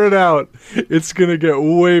clear it out, it's gonna get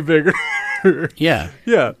way bigger. Yeah.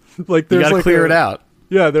 Yeah. Like there's you gotta like clear it out.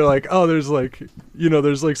 Yeah, they're like, oh, there's like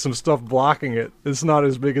some stuff blocking it. It's not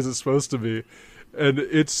as big as it's supposed to be. And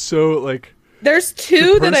it's so like... There's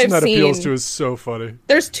two that I've seen. The person that appeals to is so funny.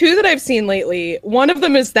 There's two that I've seen lately. One of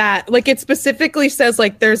them is that, like, it specifically says,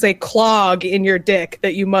 like, there's a clog in your dick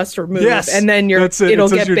that you must remove. Yes, and then it'll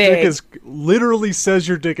get your big. Literally says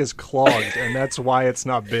your dick is clogged, and that's why it's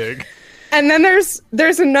not big. And then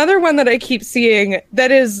there's another one that I keep seeing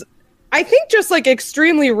that is... I think just like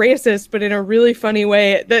extremely racist, but in a really funny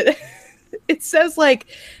way, that it says like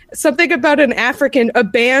something about a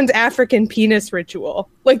banned African penis ritual.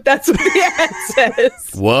 Like that's what the ad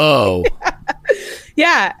says. Whoa.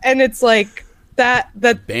 Yeah. And it's like that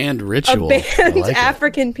banned ritual. A banned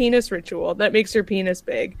African penis ritual that makes your penis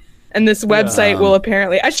big. And this website will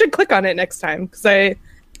apparently, I should click on it next time because I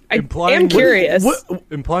am curious.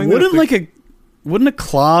 Wouldn't a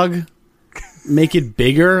clog make it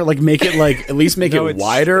bigger? Like make it like at least make it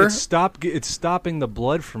wider? It's stopping the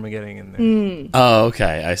blood from getting in there. Oh,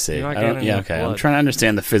 okay, I see. Okay. I'm trying to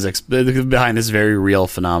understand the physics behind this very real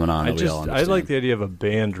phenomenon. I like the idea of a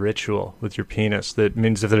banned ritual with your penis. That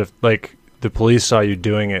means that if like the police saw you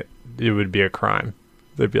doing it, it would be a crime.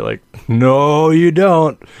 They'd be like, "No, you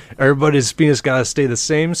don't. Everybody's penis gotta stay the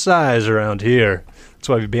same size around here." That's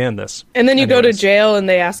why we banned this. And then you go to jail and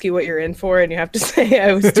they ask you what you're in for, and you have to say,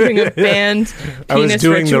 I was doing a banned penis I was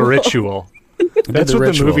doing ritual. The ritual. That's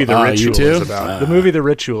what the movie The Ritual is about. The movie The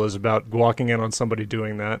Ritual is about walking in on somebody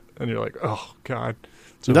doing that, and you're like, oh, God.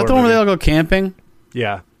 Is that the one where they all go camping?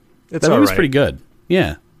 Yeah. That movie's pretty good.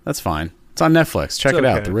 Yeah, that's fine. It's on Netflix. Check it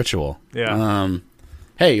out, The Ritual. Yeah.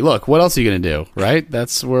 Hey, look, what else are you going to do, right?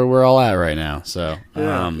 That's where we're all at right now. So,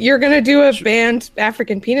 you're going to do a banned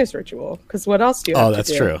African penis ritual, because what else do you have to do? Oh,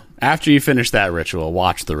 that's true. After you finish that ritual,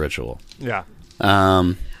 watch The Ritual. Yeah.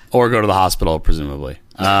 Or go to the hospital, presumably.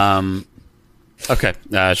 Okay.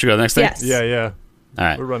 Should we go to the next thing? Yes. Yeah. All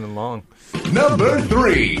right. We're running long. Number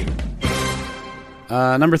 3.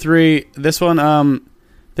 Number 3, this one,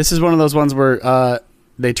 this is one of those ones where...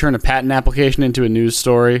 they turn a patent application into a news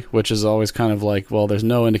story, which is always kind of like, well, there's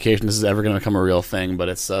no indication this is ever going to become a real thing, but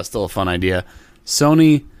it's still a fun idea.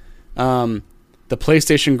 Sony, the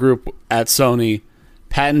PlayStation group at Sony,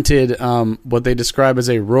 patented what they describe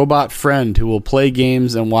as a robot friend who will play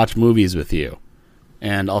games and watch movies with you.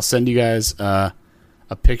 And I'll send you guys a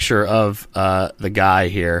picture of the guy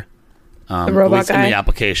here. The robot guy? In the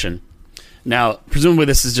application. Now, presumably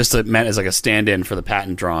this is just meant as like a stand-in for the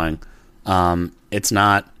patent drawing. It's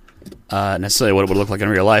not necessarily what it would look like in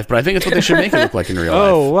real life, but I think it's what they should make it look like in real life.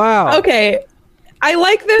 Oh, wow. Okay. I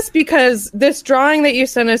like this because this drawing that you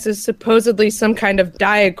sent us is supposedly some kind of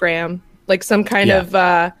diagram, like some kind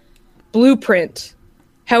of blueprint.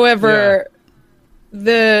 However,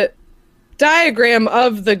 the diagram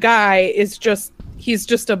of the guy is he's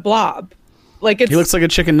just a blob. Like he looks like a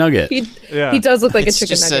chicken nugget. He does look like a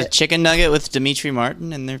chicken nugget. It's just a chicken nugget with Dimitri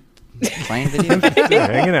Martin, and they're playing video games.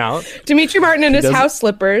 Hanging out. Dimitri Martin in his house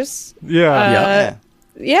slippers. Yeah.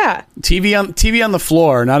 Yeah. TV on the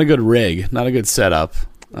floor, not a good rig, not a good setup.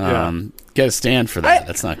 Get a stand for that.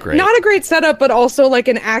 That's not great. Not a great setup, but also like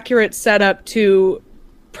an accurate setup to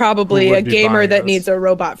probably a gamer that needs a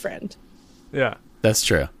robot friend. Yeah, that's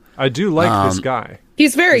true. I do like this guy.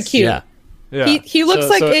 He's very cute. Yeah. He looks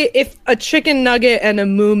if a chicken nugget and a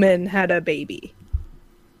Moomin had a baby.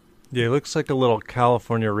 Yeah, he looks like a little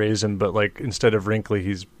California raisin, but like instead of wrinkly,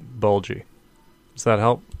 he's bulgy. Does that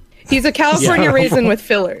help? He's a California raisin with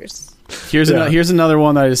fillers. Here's another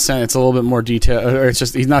one that I just sent. It's a little bit more detailed, or it's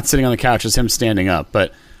just he's not sitting on the couch; it's him standing up.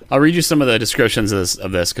 But I'll read you some of the descriptions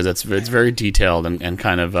of this because it's very detailed and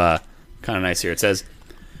kind of nice here. It says,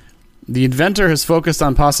 the inventor has focused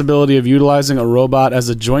on possibility of utilizing a robot as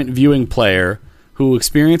a joint viewing player who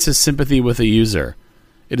experiences sympathy with a user.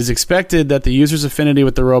 It is expected that the user's affinity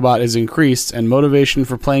with the robot is increased and motivation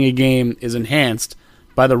for playing a game is enhanced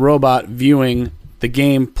by the robot viewing the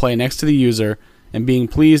game play next to the user and being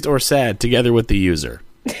pleased or sad together with the user.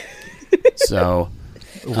 So,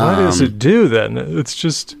 what does it do then? It's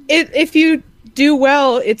just... If you do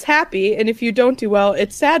well, it's happy, and if you don't do well,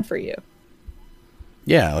 it's sad for you.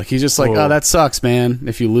 Yeah, like he's just like, oh, that sucks, man,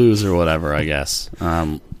 if you lose or whatever, I guess.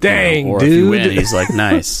 Dang, or dude. If you win, he's like,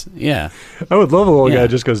 nice. Yeah. I would love a little guy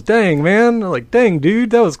just goes, dang, man. Like, dang, dude,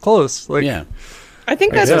 that was close. Like, yeah. I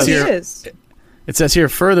think that's what he is. It says here,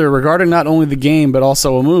 further, regarding not only the game, but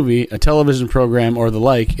also a movie, a television program, or the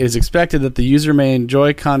like, it is expected that the user may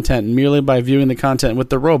enjoy content merely by viewing the content with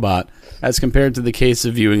the robot, as compared to the case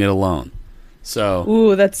of viewing it alone. So,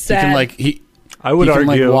 ooh, that's sad. I would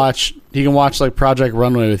argue he can watch like Project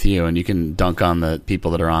Runway with you, and you can dunk on the people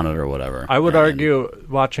that are on it or whatever. I would argue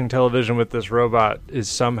watching television with this robot is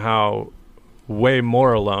somehow way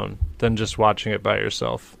more alone than just watching it by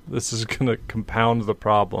yourself. This is going to compound the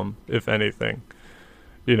problem, if anything.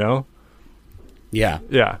 You know? Yeah.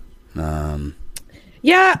 Yeah.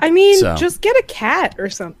 Yeah, I mean, just get a cat or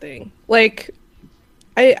something. Like,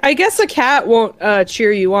 I guess a cat won't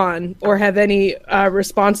cheer you on or have any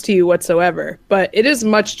response to you whatsoever, but it is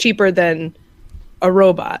much cheaper than a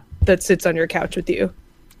robot that sits on your couch with you.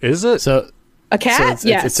 Is it? So a cat?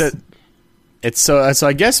 Yes. So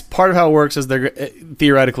I guess part of how it works is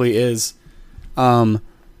theoretically is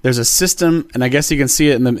there's a system, and I guess you can see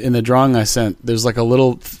it in the drawing I sent. There's like a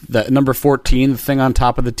little that number 14 thing on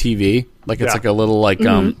top of the TV, like it's like a little like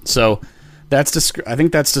so that's I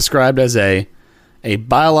think that's described as a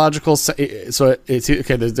biological. So it's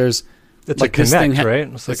okay. There's it's like a Kinect, this thing, right?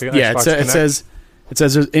 It's like it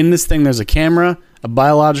says in this thing there's a camera, a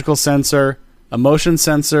biological sensor, a motion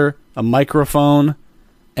sensor, a microphone,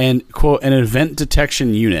 and quote an event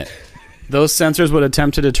detection unit. Those sensors would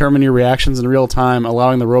attempt to determine your reactions in real time,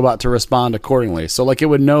 allowing the robot to respond accordingly. So, like, it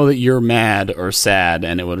would know that you're mad or sad,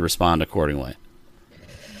 and it would respond accordingly.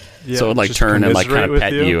 Yeah, so it would, like, turn and, like, kind of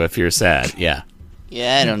pet you if you're sad. Yeah.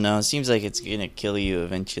 Yeah, I don't know. It seems like it's going to kill you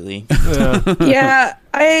eventually. Yeah,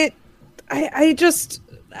 I've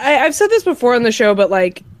said this before on the show, but,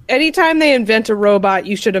 like, anytime they invent a robot,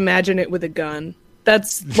 you should imagine it with a gun.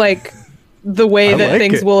 That's, like... the way that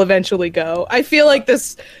things will eventually go. I feel like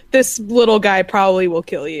this little guy probably will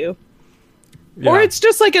kill you. Yeah. Or it's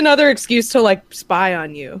just like another excuse to like spy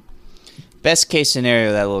on you. Best case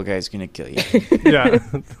scenario, that little guy's gonna kill you. Yeah.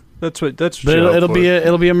 That's but it'll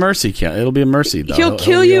be a mercy kill. It'll be a mercy though. He'll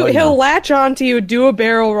kill you, he'll latch onto you, do a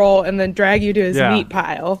barrel roll, and then drag you to his meat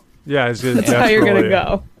pile. Yeah, that's how you're gonna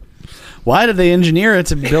go. Why did they engineer it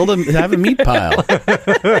to have a meat pile?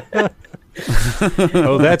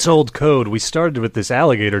 Oh, that's old code. We started with this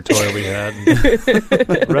alligator toy we had, and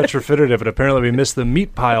retrofitted it, but apparently we missed the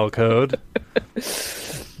meat pile code.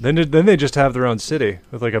 Then they just have their own city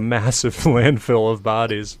with like a massive landfill of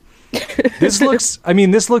bodies. This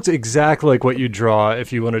looks exactly like what you draw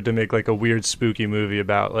if you wanted to make like a weird spooky movie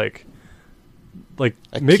about like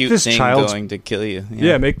a make cute this thing child's going to kill you.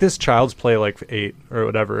 Yeah, make this Child's Play like 8 or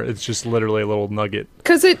whatever. It's just literally a little nugget.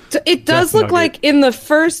 Because it does look like in the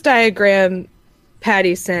first diagram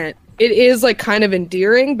Patty sent, it is like kind of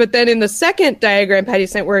endearing, but then in the second diagram Patty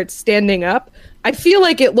sent where it's standing up, I feel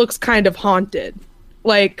like it looks kind of haunted.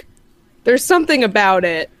 Like there's something about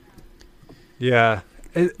it. Yeah.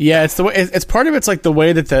 It's the way. It's part of it's like the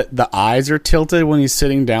way that the eyes are tilted when he's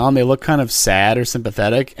sitting down. They look kind of sad or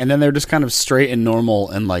sympathetic, and then they're just kind of straight and normal,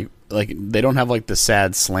 and like they don't have like the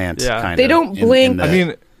sad slant. Yeah, kind they don't blink.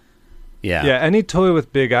 Yeah. Any toy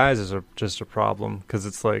with big eyes is just a problem because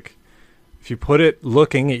it's like if you put it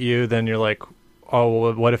looking at you, then you're like, oh,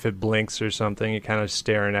 well, what if it blinks or something? You're kind of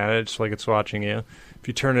staring at it, just like it's watching you. If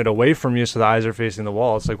you turn it away from you so the eyes are facing the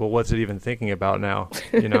wall, it's like, well, what's it even thinking about now?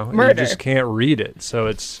 You know, you just can't read it.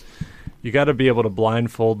 So you got to be able to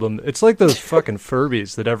blindfold them. It's like those fucking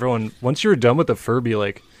Furbies that everyone, once you're done with the Furby,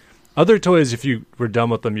 like Other toys, if you were done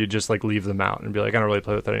with them, you'd just like leave them out and be like, I don't really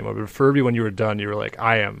play with that anymore. But Furby, when you were done, you were like,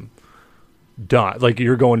 I am done. Like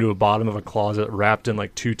you're going to a bottom of a closet wrapped in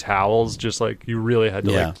like 2 towels, just like you really had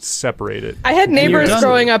to like separate it. I had neighbors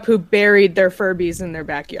growing up who buried their Furbies in their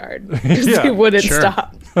backyard because they wouldn't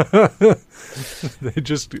stop. They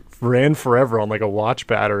just ran forever on like a watch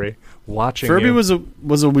battery watching Furby was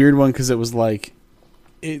a weird one because it was like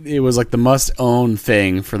it was like the must own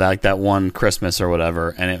thing for that one Christmas or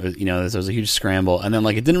whatever, and it was there was a huge scramble, and then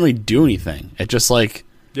like it didn't really do anything. It just like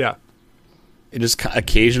it just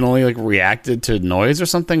occasionally like reacted to noise or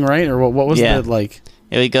something, right? Or what was it like?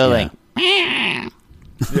 It would go like.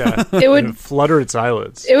 It would flutter its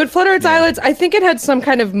eyelids. It would flutter its eyelids. I think it had some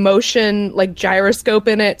kind of motion, like gyroscope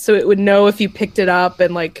in it, so it would know if you picked it up,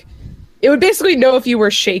 and like it would basically know if you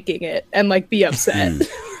were shaking it and like be upset.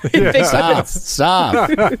 Stop.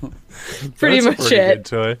 Pretty much good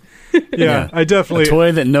toy. Yeah, I definitely a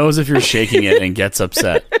toy that knows if you're shaking it and gets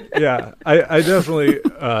upset. Yeah, I definitely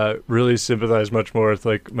really sympathize much more with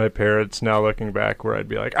like my parents now looking back, where I'd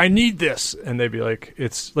be like, I need this, and they'd be like,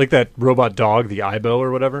 it's like that robot dog, the Aibo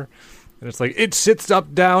or whatever, and it's like it sits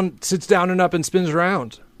down and up and spins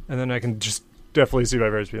around, and then I can just definitely see my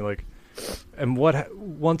parents being like, and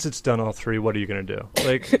once it's done all 3, what are you gonna do?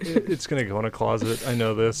 Like it's gonna go in a closet. I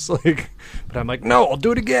know this. Like, but I'm like, no, I'll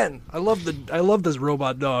do it again. I love this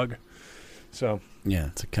robot dog. So yeah,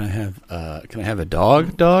 so can I have a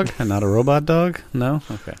dog and not a robot dog? No,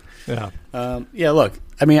 okay. Yeah. Look,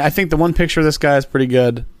 I mean, I think the one picture of this guy is pretty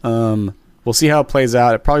good. We'll see how it plays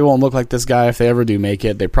out. It probably won't look like this guy if they ever do make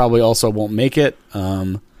it. They probably also won't make it.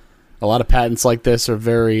 A lot of patents like this are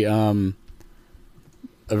very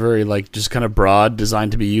like just kind of broad,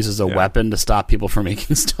 designed to be used as a weapon to stop people from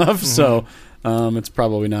making stuff. Mm-hmm. So it's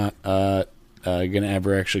probably not going to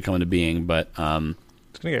ever actually come into being. But it's going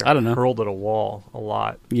to get hurled at a wall a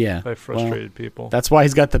lot. Yeah, by frustrated people. That's why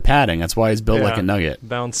he's got the padding. That's why he's built like a nugget,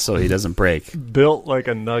 so he doesn't break. Built like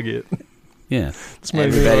a nugget. Yeah, it's my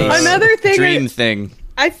another thing. Thing.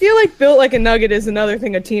 I feel like built like a nugget is another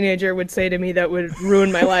thing a teenager would say to me that would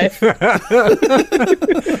ruin my life. Built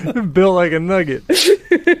like a nugget.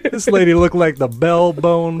 This lady looked like the bell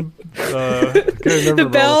bone. The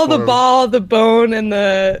bell, the ball, the bone, and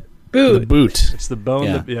the boot. The boot. It's the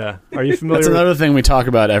bone. Yeah. Are you familiar? That's another thing we talk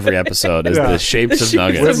about every episode is the shapes of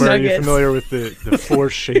nuggets. Whitmer, are you familiar with the 4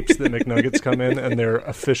 shapes that McNuggets come in and their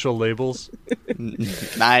official labels?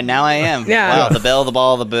 Now I am. Yeah. Wow, the bell, the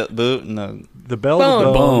ball, the boot, and the bell,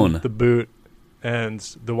 the bone, the boot, and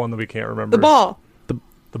the one that we can't remember. The ball.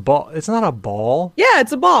 The ball. It's not a ball. Yeah,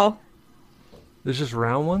 it's a ball. There's just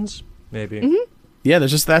round ones, maybe. Mm-hmm. Yeah,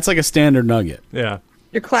 that's like a standard nugget. Yeah.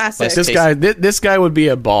 Your classic. This guy would be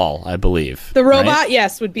a ball, I believe. The robot, right?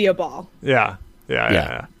 yes, would be a ball. Yeah.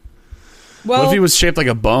 Well, what if he was shaped like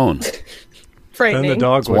a bone? Frightening. Then the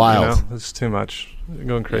dog would, wild. It's too much. You're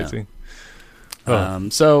going crazy. Yeah.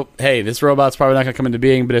 So, hey, this robot's probably not going to come into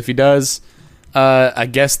being, but if he does, I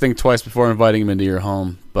guess think twice before inviting him into your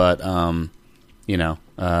home. But,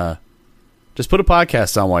 just put a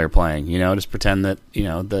podcast on while you're playing. Just pretend that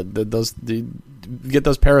get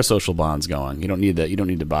those parasocial bonds going. You don't need that. You don't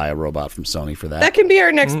need to buy a robot from Sony for that. That can be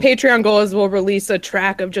our next Patreon goal. Is we'll release a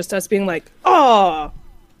track of just us being like, oh,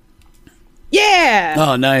 yeah,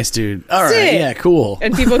 oh, nice, dude. All right, sick. yeah, cool.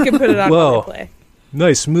 And people can put it on while they play.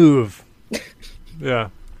 Nice move. Yeah.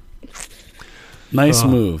 Nice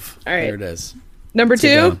move. All right, there it is. Number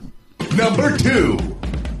 2. Number 2.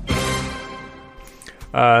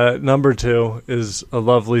 Number 2 is a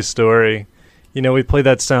lovely story. We play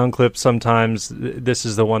that sound clip sometimes. This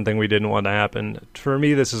is the one thing we didn't want to happen. For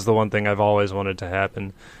me, this is the one thing I've always wanted to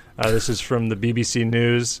happen. This is from the BBC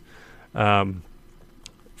News,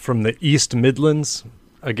 from the East Midlands.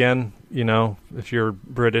 Again, if you're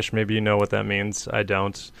British, maybe you know what that means. I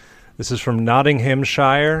don't. This is from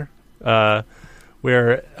Nottinghamshire,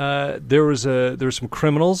 where there were some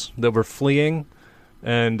criminals that were fleeing,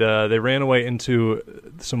 and they ran away into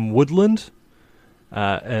some woodland.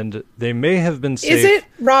 And they may have been safe. Is it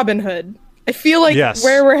Robin Hood? I feel like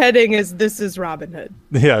where we're heading is Robin Hood.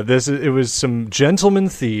 Yeah, it was some gentleman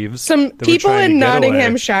thieves. Some people in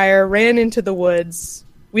Nottinghamshire ran into the woods.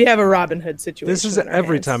 We have a Robin Hood situation. This is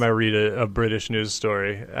every time I read a British news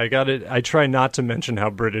story. I try not to mention how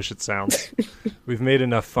British it sounds. We've made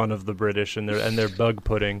enough fun of the British and their bug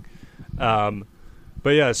pudding.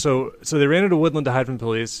 But yeah, so they ran into woodland to hide from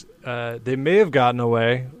police. They may have gotten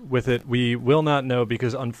away with it. We will not know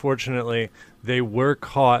because, unfortunately, they were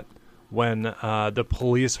caught when the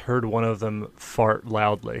police heard one of them fart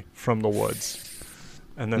loudly from the woods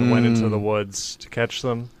and then went into the woods to catch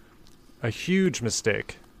them. A huge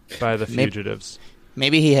mistake by the fugitives.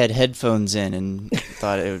 Maybe he had headphones in and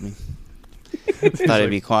thought it'd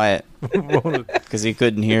be quiet because he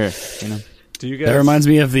couldn't hear. You know. That reminds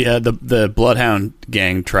me of the Bloodhound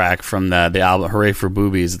Gang track from the album "Hooray for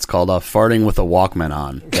Boobies." It's called "Farting with a Walkman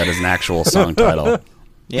On." That is an actual song title.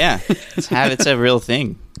 Yeah, it's a real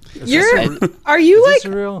thing. Were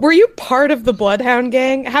you part of the Bloodhound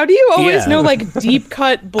Gang? How do you always know like deep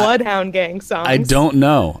cut Bloodhound Gang songs? I don't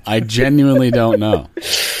know. I genuinely don't know.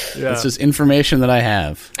 Yeah. It's just information that I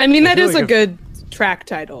have. I mean, that is a good track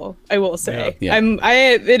title, I will say. Yeah.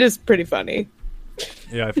 It is pretty funny.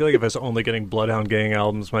 Yeah, I feel like if I was only getting Bloodhound Gang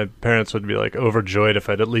albums, my parents would be like overjoyed if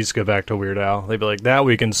I'd at least go back to Weird Al. They'd be like, that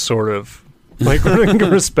we can sort of like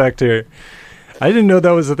respect here. I didn't know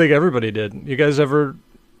that was the thing everybody did. You guys ever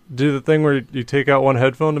do the thing where you take out one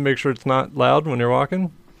headphone to make sure it's not loud when you're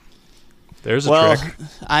walking? There's a trick.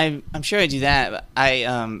 I'm sure I do that.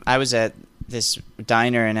 I was at this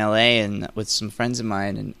diner in LA and with some friends of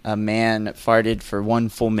mine, and a man farted for 1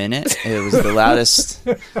 full minute. It was the loudest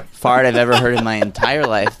fart I've ever heard in my entire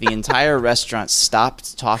life. The entire restaurant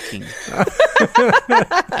stopped talking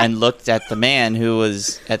and looked at the man who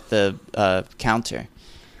was at the counter.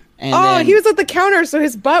 And he was at the counter, so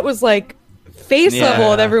his butt was like face level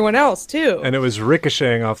with everyone else too. And it was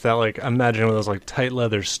ricocheting off that, like, imagine one of those like tight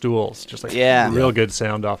leather stools, just like real good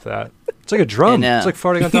sound off that. It's like a drum. It's like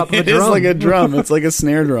farting on top of a drum. It is like a drum. It's like a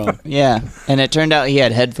snare drum. Yeah, and it turned out he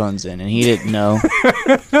had headphones in, and he didn't know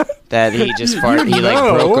that he just farted. He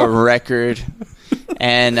broke a record,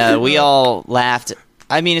 and we all laughed.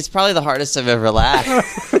 I mean, it's probably the hardest I've ever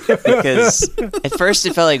laughed because at first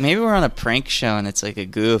it felt like maybe we're on a prank show and it's like a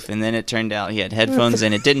goof, and then it turned out he had headphones,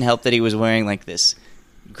 and it didn't help that he was wearing like this,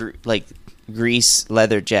 grease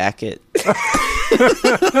leather jacket.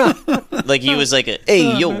 Like he was like a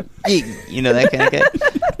that kind of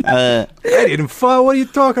guy. I didn't fart. What are you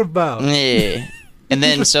talking about? Yeah. And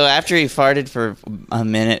then so after he farted for a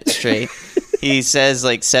minute straight, he says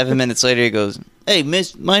like 7 minutes later he goes, "Hey,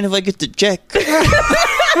 miss, mind if I get the check?"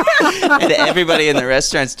 And everybody in the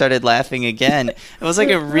restaurant started laughing again. It was like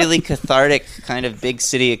a really cathartic kind of big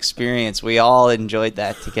city experience. We all enjoyed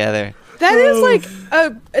that together. That is like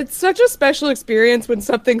it's such a special experience when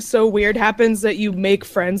something so weird happens that you make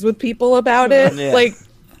friends with people about it. Yeah. Like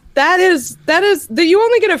that is you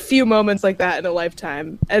only get a few moments like that in a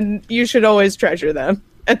lifetime, and you should always treasure them.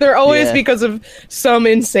 And they're always because of some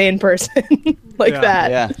insane person like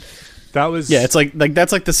that. Yeah. That was it's like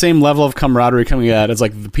that's like the same level of camaraderie coming out as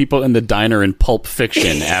like the people in the diner in Pulp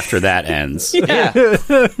Fiction after that ends. Yeah.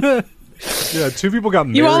 Yeah, 2 people got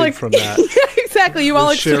married from that. Exactly. You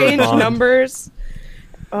all exchange numbers.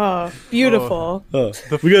 Oh, beautiful.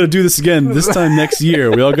 We got to do this again this time next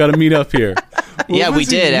year. We all got to meet up here. Yeah, we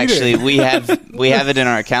did actually. We have it in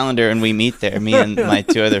our calendar, and we meet there. Me and my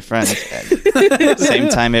 2 other friends at the same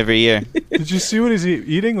time every year. Did you see what he's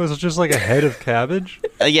eating? Was it just like a head of cabbage?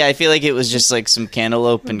 Yeah, I feel like it was just like some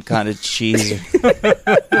cantaloupe and cottage cheese.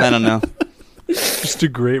 I don't know. Just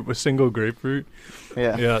a single grapefruit.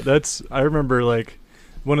 Yeah. I remember like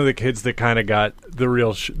one of the kids that kind of got the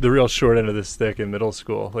real short end of the stick in middle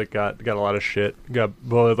school. Like got a lot of shit.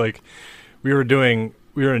 Like we were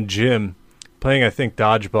in gym playing, I think,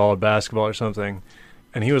 dodgeball or basketball or something,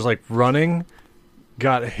 and he was like running,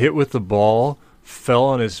 got hit with the ball, fell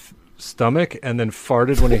on his stomach, and then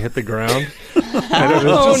farted when he hit the ground. And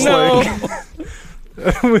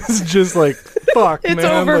it was just like fuck, it's man. It's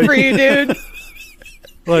over for you, dude.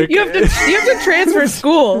 Like you have to transfer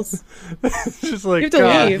schools. It's just like,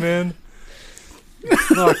 God, leave. Man.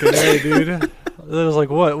 Fucking A, dude. It was like,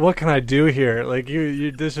 what can I do here? Like,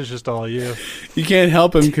 you this is just all you. You can't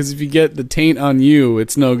help him because if you get the taint on you,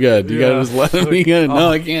 it's no good. You gotta just let him. No,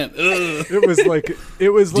 I can't. Ugh. It was like.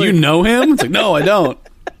 Do you know him? It's like, no, I don't.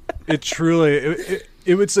 It truly.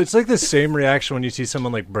 It's like the same reaction when you see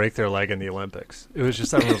someone like break their leg in the Olympics. It was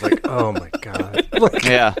just everyone was like, "Oh my God!" Like,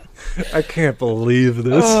 yeah, I can't believe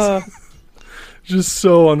this. Just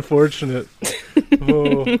so unfortunate.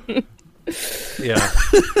 Oh. Yeah,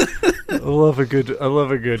 I love a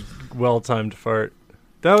good well-timed fart.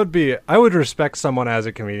 I would respect someone as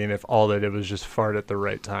a comedian if all they did was just fart at the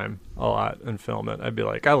right time a lot and film it. I'd be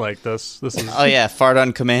like, I like this. This is fart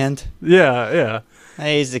on command. Yeah.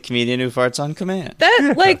 Hey, he's the comedian who farts on command.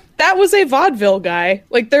 That was a vaudeville guy.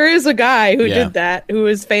 Like there is a guy who did that who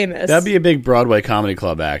is famous. That'd be a big Broadway comedy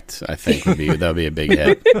club act. I think that'd be a big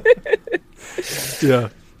hit. Yeah.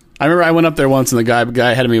 I remember I went up there once and the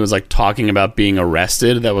guy ahead of me was like talking about being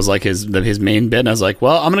arrested. That was like his main bit. And I was like,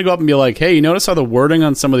 well, I'm going to go up and be like, hey, you notice how the wording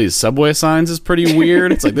on some of these subway signs is pretty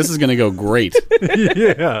weird? It's like, this is going to go great.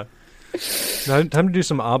 Yeah. Now, time to do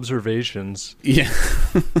some observations. Yeah.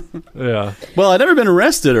 Yeah. Well, I've never been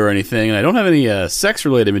arrested or anything, and I don't have any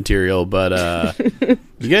sex-related material, but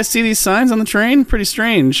you guys see these signs on the train? Pretty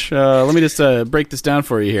strange. Let me just break this down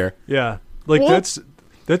for you here. Yeah. Like, that's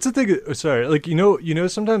the thing. Sorry. Like, you know,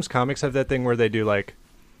 sometimes comics have that thing where they do, like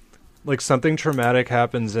something traumatic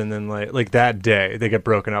happens, and then, like that day, they get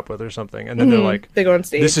broken up with or something, and then they're like, they go on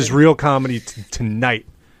stage. This is real comedy tonight.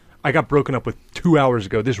 I got broken up with 2 hours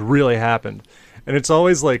ago. This really happened. And it's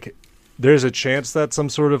always like, there's a chance that's some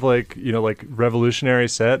sort of like, you know, like revolutionary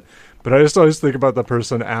set. But I just always think about the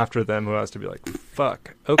person after them who has to be like,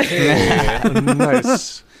 fuck, okay,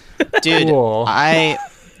 nice. Dude, cool. I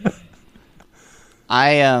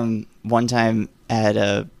one time at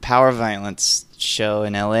a Power Violence show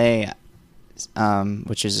in LA,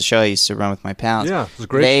 which is a show I used to run with my pals. Yeah, it was a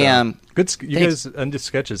great show. Good, you guys ended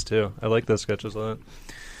sketches too. I like those sketches a lot.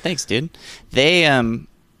 Thanks, dude. They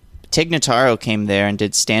Tig Notaro came there and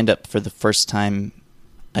did stand-up for the first time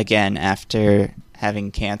again after having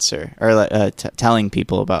cancer, or telling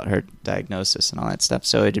people about her diagnosis and all that stuff.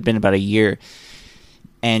 So it had been about a year,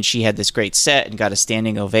 and she had this great set and got a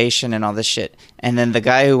standing ovation and all this shit. And then the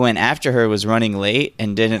guy who went after her was running late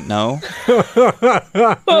and didn't know.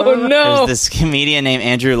 Oh, no. There's this comedian named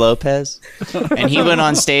Andrew Lopez, and he went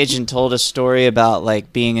on stage and told a story about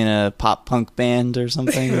like being in a pop punk band or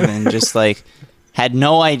something, and just like had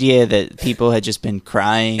no idea that people had just been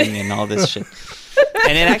crying and all this shit.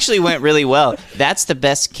 And it actually went really well. That's the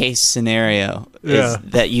best case scenario, is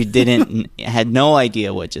that you had no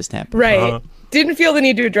idea what just happened. Right. Uh-huh. Didn't feel the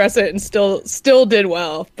need to address it and still did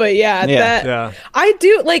well. But yeah. I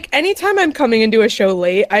do, like, anytime I'm coming into a show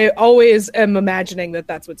late, I always am imagining that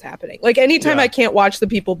that's what's happening. Like, anytime I can't watch the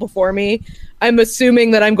people before me, I'm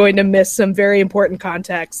assuming that I'm going to miss some very important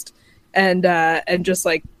context and just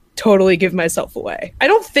like totally give myself away. I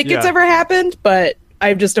don't think it's ever happened, but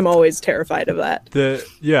I just am always terrified of that.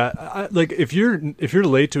 Like if you're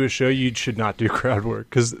late to a show, you should not do crowd work,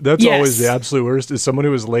 because that's always the absolute worst. Is someone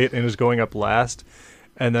who is late and is going up last,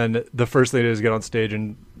 and then the first thing they do is get on stage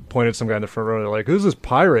and point at some guy in the front row. They're like, "Who's this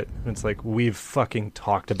pirate?" And it's like, we've fucking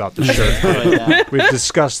talked about the shirt. We've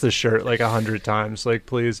discussed the shirt like 100 times. Like,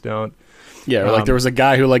 please don't. Yeah, or like there was a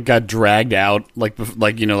guy who like got dragged out, like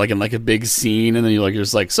you know, like in like a big scene, and then you're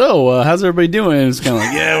just like, so how's everybody doing? And it's kind of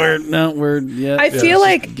like, we're. I feel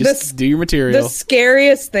like just do your material. The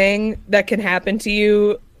scariest thing that can happen to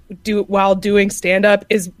you while doing stand up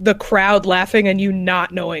is the crowd laughing and you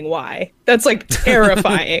not knowing why. That's like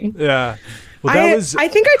terrifying. Yeah. Well, I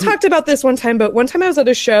think I talked about this one time, but one time I was at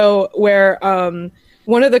a show where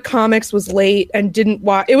one of the comics was late and didn't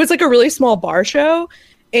watch. It was like a really small bar show.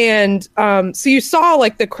 And so you saw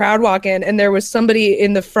like the crowd walk in, and there was somebody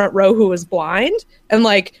in the front row who was blind. And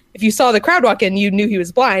like, if you saw the crowd walk in, you knew he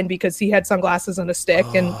was blind because he had sunglasses and a stick.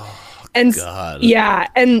 And God. Yeah,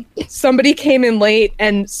 and somebody came in late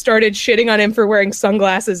and started shitting on him for wearing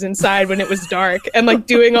sunglasses inside when it was dark, and like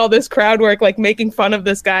doing all this crowd work, like making fun of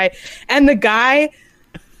this guy. And the guy,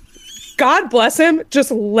 God bless him,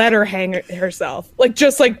 just let her hang herself. Like,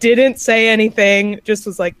 just like didn't say anything, just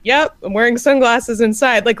was like, yep, I'm wearing sunglasses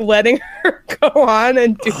inside, like letting her go on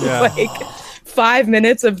and do like 5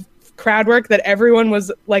 minutes of crowd work that everyone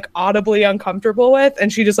was like audibly uncomfortable with,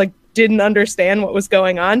 and she just like didn't understand what was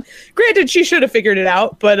going on. Granted, she should have figured it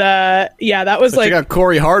out, but that was like, you got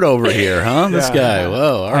Corey Hart over here, huh? This guy.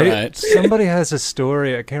 Whoa, all right. Somebody has a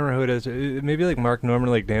story, I can't remember who it is, maybe like Mark Norman,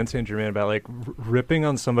 like Dan St. Germain, about like ripping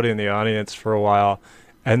on somebody in the audience for a while,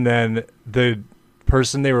 and then the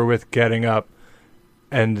person they were with getting up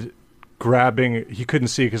and grabbing, he couldn't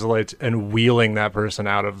see because of the lights, and wheeling that person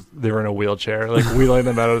out of, they were in a wheelchair, like wheeling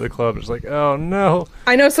them out of the club. It's like, oh no.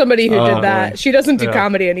 I know somebody who did that. She doesn't do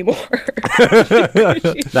comedy anymore.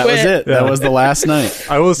 That was it. That was the last night.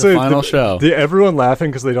 I will say, final show. Everyone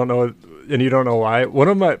laughing because they don't know, and you don't know why.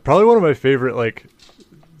 Probably one of my favorite, like,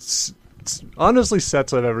 honestly,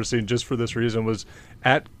 sets I've ever seen, just for this reason, was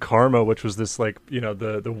at Karma, which was this, like, you know,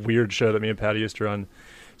 the weird show that me and Patty used to run.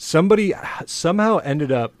 Somebody somehow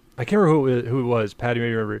ended up, I can't remember who it was, Patty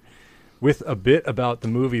may remember, with a bit about the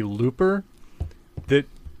movie Looper that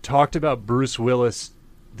talked about Bruce Willis,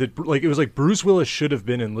 that like it was like Bruce Willis should have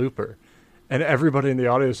been in Looper, and everybody in the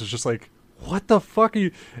audience was just like, what the fuck are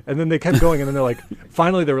you? And then they kept going, and then they're like,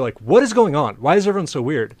 finally they were like, what is going on? Why is everyone so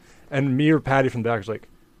weird? And me or Patty from the back was like,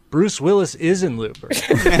 Bruce Willis is in Looper.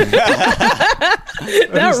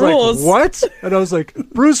 That rules. Like, what? And I was like,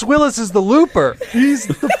 Bruce Willis is the Looper. He's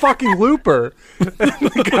the fucking Looper. And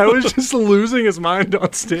the guy was just losing his mind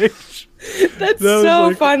on stage. That's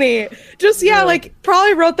so funny. Just, like,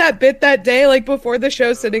 probably wrote that bit that day, like, before the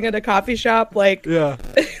show, sitting at a coffee shop, like,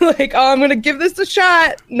 like, oh, I'm going to give this a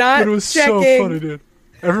shot, not but it was checking. So funny, dude.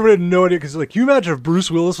 Everybody had no idea, because, like, you imagine if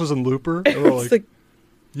Bruce Willis was in Looper? And we're like,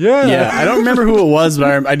 yeah. I don't remember who it was,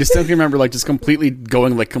 but I distinctly remember, like, just completely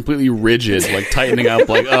going, like, completely rigid, like, tightening up,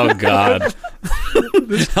 like, oh, God.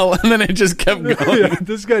 And then it just kept going. Yeah,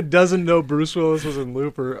 this guy doesn't know Bruce Willis was in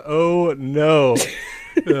Looper. Oh, no.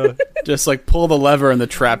 Yeah. Just, like, pull the lever and the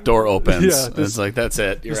trap door opens. Yeah, it's like, that's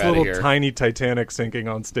it. You're out of here. This little tiny Titanic sinking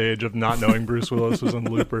on stage of not knowing Bruce Willis was in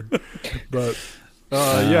Looper. But...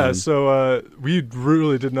 so we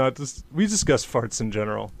really did not. We discussed farts in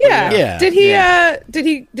general. Yeah. Did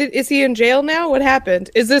he? Is he in jail now? What happened?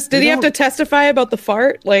 Did he have to testify about the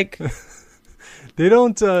fart? Like, they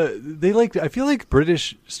don't. I feel like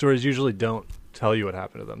British stories usually don't tell you what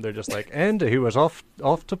happened to them. They're just like, and he was off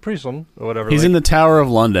to prison or whatever. He's in the Tower of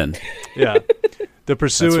London. Yeah, the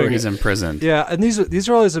pursuing. That's where he's imprisoned. Yeah, and these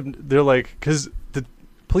are always they're like because the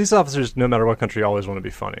police officers, no matter what country, always want to be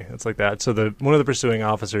funny. It's like that. So one of the pursuing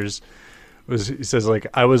officers he says like,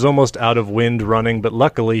 I was almost out of wind running, but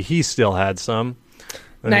luckily he still had some.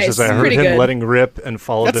 And nice. He says, I heard him letting rip and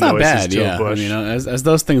followed the noises to a bush. I mean, as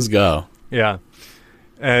those things go. Yeah.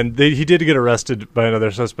 And he did get arrested by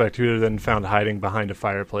another suspect who then found hiding behind a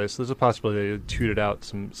fireplace. There's a possibility they tooted out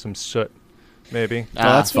some soot, maybe.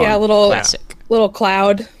 That's fun. Yeah, little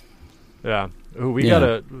cloud. Yeah. Ooh,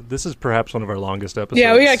 this is perhaps one of our longest episodes.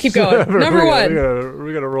 Yeah, we gotta keep going. Number one.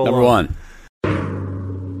 We gotta roll Number on.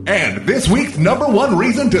 one. And this week's number one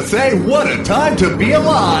reason to say what a time to be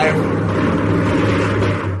alive.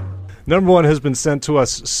 Number one has been sent to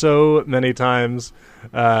us so many times.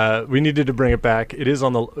 We needed to bring it back.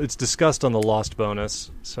 It's discussed on the Lost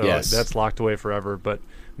bonus, so that's locked away forever. But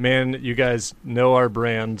man, you guys know our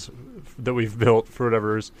brand that we've built for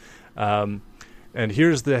whatever's. And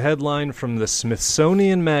here's the headline from the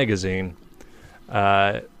Smithsonian Magazine.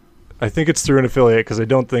 I think it's through an affiliate because I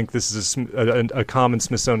don't think this is a common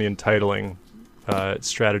Smithsonian titling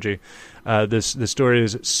strategy. The story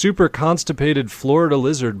is super constipated Florida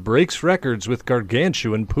lizard breaks records with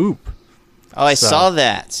gargantuan poop. Oh, I saw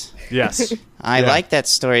that. Yes. I like that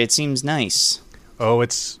story. It seems nice. Oh,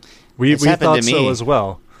 we thought so as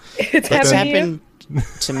well. It's happened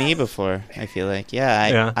to me before, I feel like.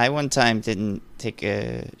 I one time didn't take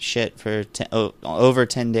a shit for over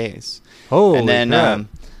 10 days. Holy and then crap.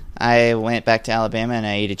 I went back to Alabama and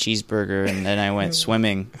I ate a cheeseburger and then I went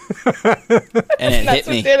swimming. And it hit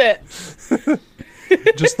me. That's what did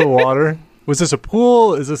it. Just the water? Was this a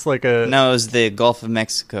pool? Is this like a... No, it was the Gulf of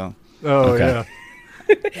Mexico. Oh, okay.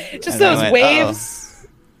 Yeah. Just those waves.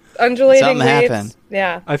 Undulating Something waves. happened.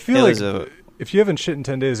 Yeah. I feel if you haven't shit in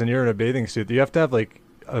 10 days and you're in a bathing suit, you have to have like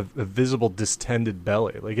a visible distended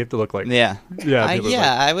belly. Like you have to look like... Yeah. Yeah.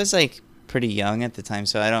 I was like pretty young at the time,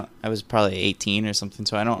 so I was probably 18 or something,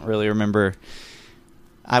 so I don't really remember.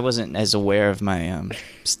 I wasn't as aware of my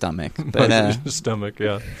stomach. But stomach,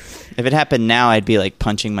 yeah. If it happened now, I'd be like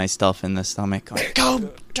punching myself in the stomach. Going,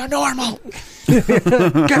 go to normal.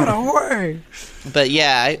 Get away. But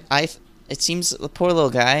yeah, it seems the poor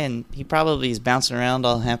little guy, and he probably is bouncing around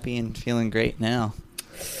all happy and feeling great now.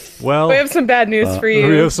 Well, we have some bad news for you.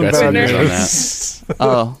 We have some bad news on that.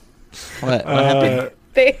 Oh, what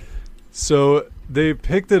happened? So they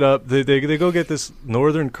picked it up. They go get this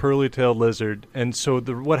northern curly-tailed lizard, and so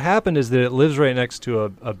what happened is that it lives right next to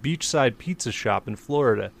a beachside pizza shop in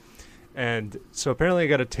Florida. And so apparently it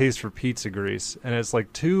got a taste for pizza grease, and it's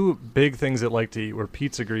like two big things it like to eat were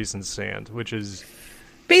pizza grease and sand, which is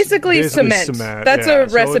basically cement. That's a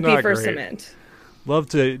recipe for cement. Love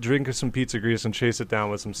to drink some pizza grease and chase it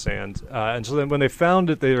down with some sand. And so then when they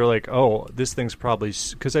found it, they were like, oh, this thing's probably...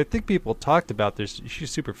 Because I think people talked about this. She's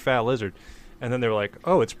a super fat lizard. And then they were like,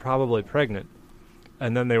 oh, it's probably pregnant.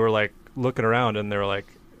 And then they were like looking around, and they were like,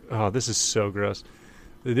 oh, this is so gross.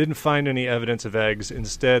 They didn't find any evidence of eggs.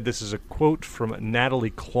 Instead, this is a quote from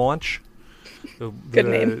Natalie Claunch, Good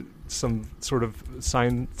name. Some sort of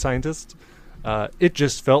scientist. It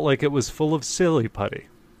just felt like it was full of silly putty.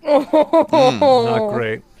 Not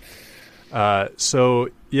great. So,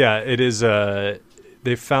 yeah, it is...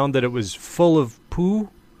 they found that it was full of poo.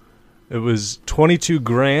 It was 22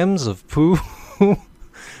 grams of poo,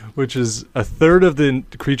 which is a third of the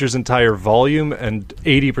creature's entire volume and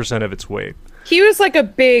 80% of its weight. He was like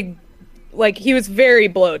he was very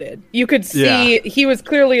bloated. You could see he was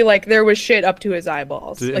clearly like there was shit up to his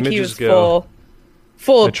eyeballs. Like he was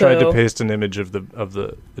Full. I tried to paste an image of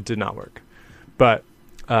the. It did not work, but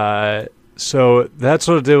so that's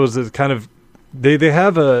what it did. Was it kind of they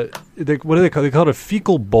have what do they call? They call it a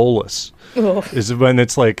fecal bolus. Ugh. Is when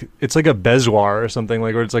it's like a bezoar or something,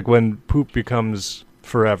 like where it's like when poop becomes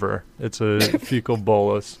forever. It's a fecal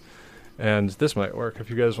bolus, and this might work if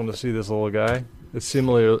you guys want to see this little guy. It's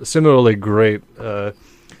similarly great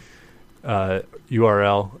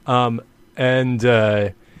URL. And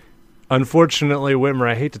unfortunately, Whitmer,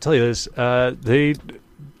 I hate to tell you this, they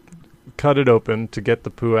cut it open to get the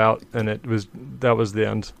poo out, and that was the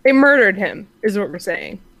end. They murdered him, is what we're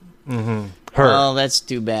saying. Mm-hmm. Oh, that's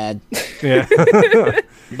too bad. Yeah.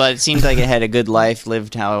 But it seemed like it had a good life,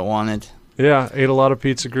 lived how it wanted. Yeah, ate a lot of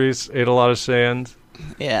pizza grease, ate a lot of sand.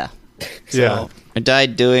 Yeah. So yeah. It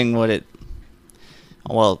died doing what it...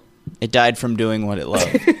 Well, it died from doing what it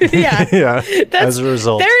loved. Yeah. Yeah, as a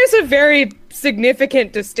result. There is a very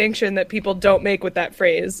significant distinction that people don't make with that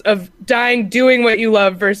phrase of dying doing what you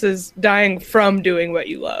love versus dying from doing what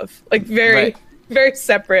you love. Like, very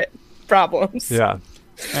separate problems. Yeah.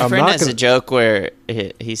 My friend has a joke where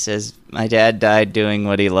he says, my dad died doing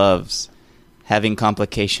what he loves, having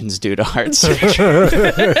complications due to heart surgery.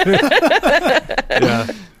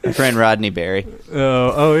 Yeah. My friend Rodney Berry.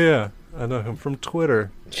 Oh, yeah. I know him from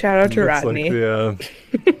Twitter. Shout out to Rodney.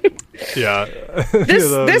 Yeah.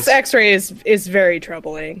 This X-ray is very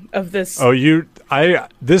troubling. Of this. Oh,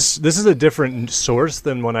 this is a different source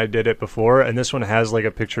than when I did it before, and this one has like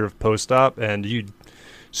a picture of post-op, and you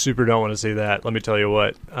super don't want to see that. Let me tell you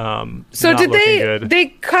what. So did they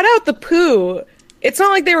cut out the poo? It's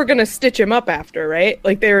not like they were going to stitch him up after, right?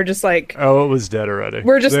 Like they were just like, oh, it was dead already.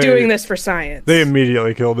 We're just doing this for science. They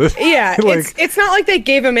immediately killed it. Yeah, it's not like they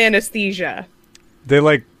gave him anesthesia. They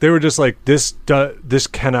were just like, this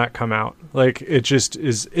cannot come out. Like it just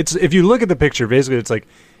is. It's if you look at the picture, basically it's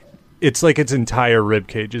like its entire rib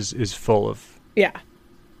cage is full of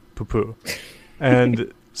poo,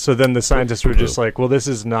 and so then the scientists were just like, well, this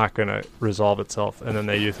is not going to resolve itself, and then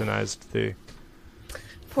they euthanized the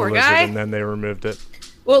poor lizard, guy, and then they removed it.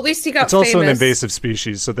 Well, at least he got. It's also an invasive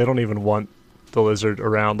species, so they don't even want the lizard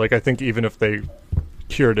around. Like I think even if they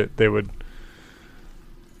cured it, they would.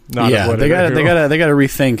 They gotta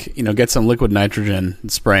rethink. Get some liquid nitrogen,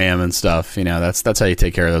 and spray them and stuff. That's how you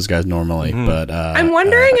take care of those guys normally. Mm-hmm. But I'm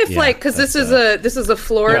wondering if because this is a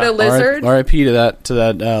Florida lizard. R.I.P. to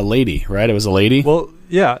that lady, right? It was a lady. Well,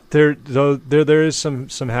 yeah. There is some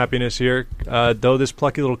happiness here. Though this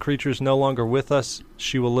plucky little creature is no longer with us,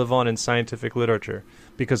 she will live on in scientific literature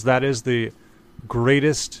because that is the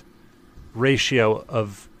greatest ratio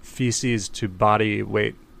of feces to body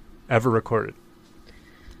weight ever recorded.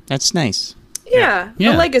 That's nice. Yeah, the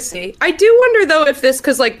legacy. I do wonder though if this,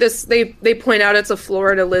 because like this, they point out it's a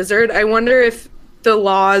Florida lizard. I wonder if the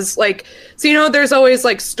laws, there's always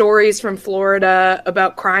like stories from Florida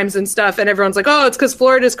about crimes and stuff, and everyone's like, oh, it's because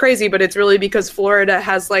Florida's crazy, but it's really because Florida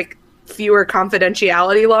has like fewer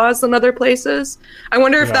confidentiality laws than other places. I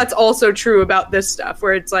wonder if that's also true about this stuff,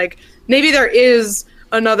 where it's like maybe there is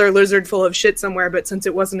another lizard full of shit somewhere, but since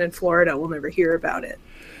it wasn't in Florida, we'll never hear about it.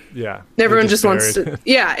 Yeah. Everyone just wants to...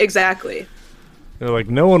 Yeah, exactly. They're like,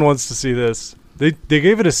 no one wants to see this. They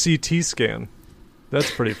gave it a CT scan.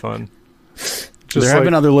 That's pretty fun. There have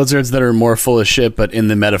been other lizards that are more full of shit, but in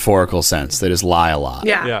the metaphorical sense. They just lie a lot.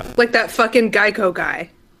 Yeah. Like that fucking Geico guy.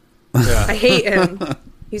 Yeah. I hate him.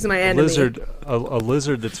 He's my enemy. A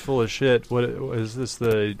lizard that's full of shit. What is this?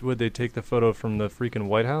 Would they take the photo from the freaking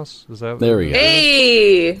White House? Is that? There we go.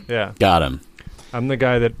 Hey! Yeah. Got him. I'm the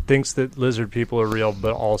guy that thinks that lizard people are real,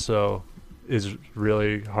 but also is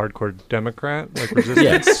really hardcore Democrat, like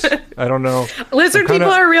resistance. Yes. I don't know. Lizard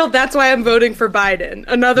people are real. That's why I'm voting for Biden.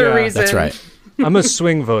 Another reason. That's right. I'm a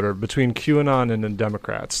swing voter between QAnon and the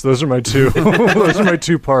Democrats. Those are my two. Those are my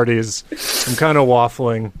two parties. I'm kind of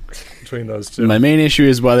waffling between those two. My main issue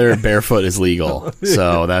is whether barefoot is legal.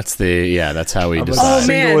 So that's how we decide. I'm a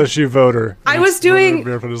single issue voter.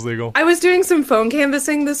 Barefoot is legal. I was doing some phone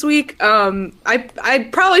canvassing this week. I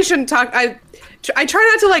probably shouldn't talk. I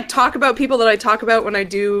try not to talk about people that I talk about when I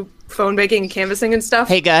do phone banking and canvassing and stuff.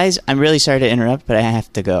 Hey guys, I'm really sorry to interrupt, but I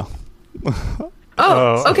have to go.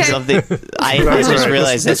 Okay. I just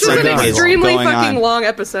realized that something is going on. This was an extremely fucking long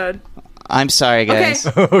episode. I'm sorry, guys.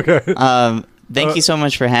 Okay. Thank you so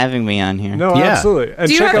much for having me on here. No, absolutely. And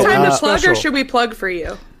do you have time to plug, or should we plug for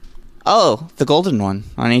you? Oh, The Golden One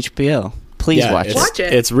on HBO. Please watch it. Watch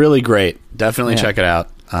it. It's really great. Definitely check it out.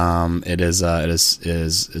 It is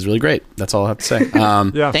really great. That's all I have to say.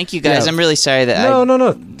 Thank you guys. I'm really sorry that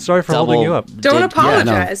No. Sorry for holding you up. Don't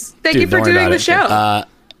apologize. Thank you for doing the show.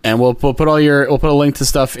 And we'll put a link to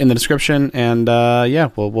stuff in the description, and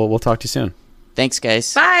we'll talk to you soon. Thanks,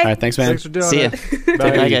 guys. Bye. All right, thanks, man. Thanks for doing See ya. it.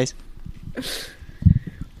 Bye, guys.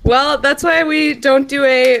 Well, that's why we don't do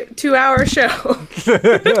a 2-hour show.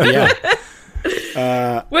 Yeah.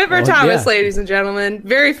 Whitmer Thomas, ladies and gentlemen.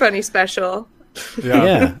 Very funny special.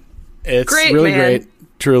 Yeah. It's Great, really man. great,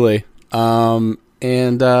 truly.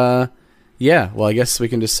 Yeah, well, I guess we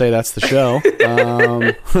can just say that's the show.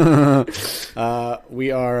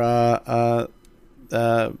 We are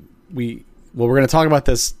we're going to talk about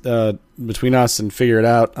this between us and figure it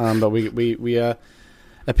out. But we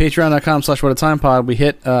at patreon.com/whatatimepod, we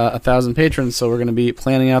hit 1,000 patrons, so we're going to be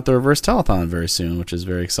planning out the reverse telethon very soon, which is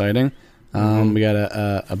very exciting. We got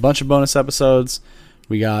a bunch of bonus episodes.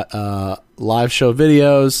 We got live show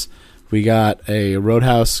videos. We got a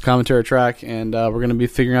Roadhouse commentary track, and we're going to be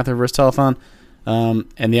figuring out the reverse telethon.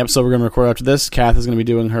 And the episode we're going to record after this, Kath is going to be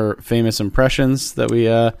doing her famous impressions that we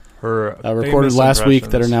recorded last week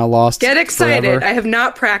that are now lost. Get excited. Forever. I have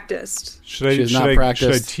not practiced. Should I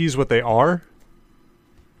tease what they are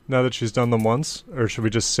now that she's done them once? Or should we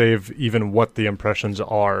just save even what the impressions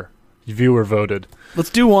are? Viewer voted. Let's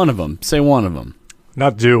do one of them. Say one of them.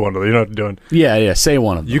 Not do one of them. You know what I'm doing. Yeah. Say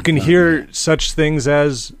one of them. You can hear such things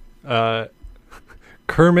as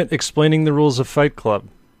Kermit explaining the rules of Fight Club.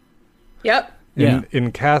 Yep.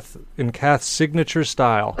 In Kath's signature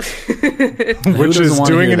style, which is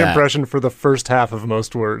doing an impression for the first half of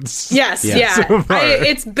most words. Yes, yeah. So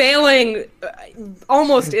it's bailing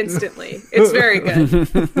almost instantly. It's very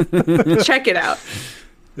good. Check it out.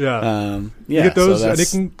 Yeah. You get those, and you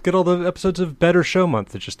can get all the episodes of Better Show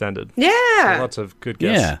Month that just ended. Yeah. So lots of good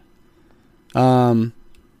guests.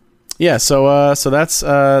 Yeah. So that's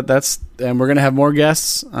and we're gonna have more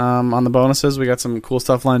guests on the bonuses. We got some cool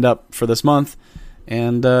stuff lined up for this month,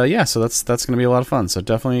 and so that's gonna be a lot of fun. So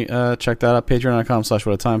definitely check that out.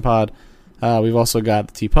 Patreon.com/whatatimepod. We've also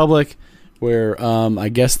got the TeePublic, where I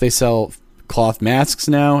guess they sell cloth masks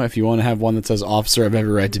now. If you want to have one that says "Officer, I've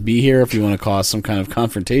every right to be here," if you want to cause some kind of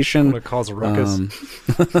confrontation, want to cause a ruckus,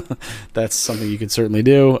 that's something you could certainly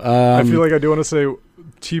do. I feel like I do want to say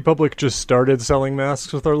TeePublic just started selling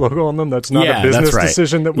masks with our logo on them. That's not a business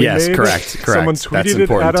decision that we made. Yes, correct. Someone tweeted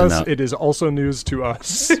it at us. It is also news to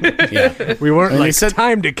us. We weren't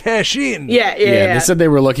time to cash in. Yeah. They said they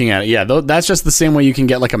were looking at it. Yeah, that's just the same way you can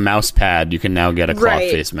get like a mouse pad. You can now get a cloth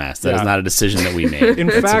face mask. That is not a decision that we made.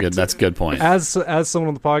 In fact, that's a good point. As someone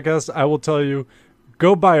on the podcast, I will tell you,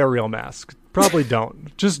 go buy a real mask. Probably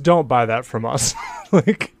don't. Just don't buy that from us.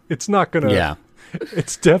 It's not gonna. Yeah.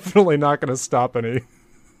 It's definitely not gonna stop any.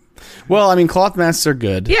 Well, I mean, cloth masks are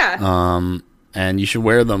good. Yeah. And you should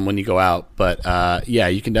wear them when you go out. But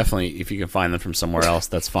you can definitely, if you can find them from somewhere else,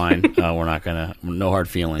 that's fine. We're not gonna, no hard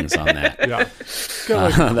feelings on that. Yeah.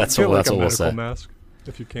 That's what we'll say. Mask,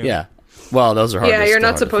 if you can. Yeah. Well, those are hard. Yeah, you're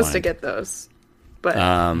not supposed to get those. But.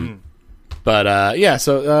 So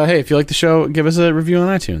hey, if you like the show, give us a review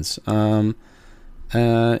on iTunes.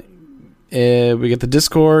 We get the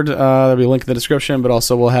Discord. There'll be a link in the description, but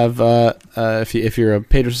also we'll have if you're a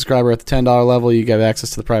paid subscriber at the $10 level, you get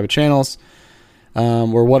access to the private channels.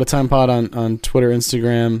 We're What a Time Pod on Twitter,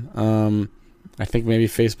 Instagram. I think maybe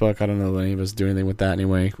Facebook. I don't know that any of us do anything with that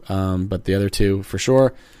anyway. But the other two for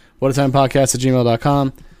sure.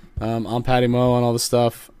 whatatimepodcast@gmail.com. I'm Patty Mo on all the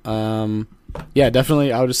stuff.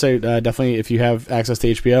 Definitely. I would just say definitely if you have access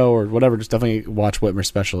to HBO or whatever, just definitely watch Whitmer's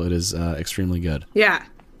special. It is extremely good. Yeah.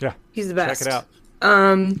 Yeah. He's the best. Check it out.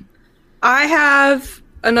 I have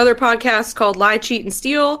another podcast called Lie, Cheat, and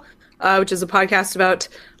Steal, which is a podcast about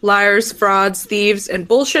liars, frauds, thieves, and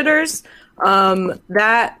bullshitters.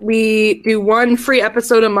 That we do one free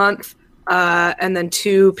episode a month, and then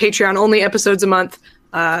 2 Patreon-only episodes a month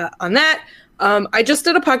on that. I just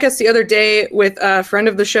did a podcast the other day with a friend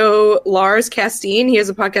of the show, Lars Castine. He has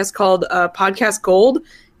a podcast called Podcast Gold,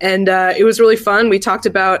 and it was really fun. We talked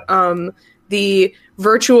about the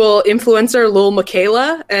virtual influencer Lil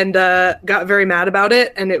Michaela and got very mad about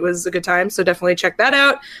it, and it was a good time, so definitely check that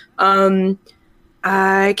out.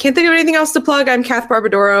 I can't think of anything else to plug. I'm Kath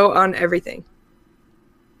Barbadoro on everything.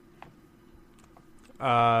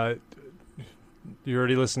 You're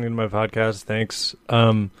already listening to my podcast. Thanks.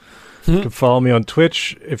 You can follow me on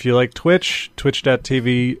Twitch if you like Twitch,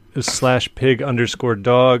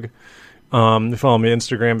 twitch.tv/pig_dog. You follow me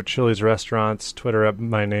Instagram at Chili's Restaurants, Twitter at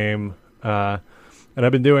my name. And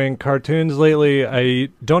I've been doing cartoons lately. I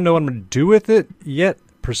don't know what I'm going to do with it yet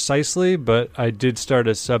precisely, but I did start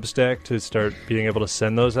a Substack to start being able to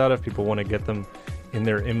send those out if people want to get them in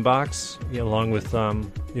their inbox, along with,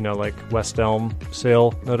 like West Elm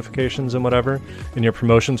sale notifications and whatever in your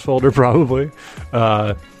promotions folder, probably.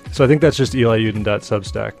 So I think that's just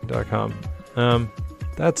eliuden.substack.com.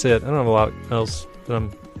 That's it. I don't have a lot else that I'm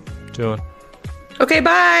doing. Okay,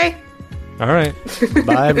 bye. All right.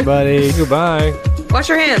 Bye, everybody. Goodbye. Wash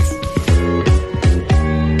your hands.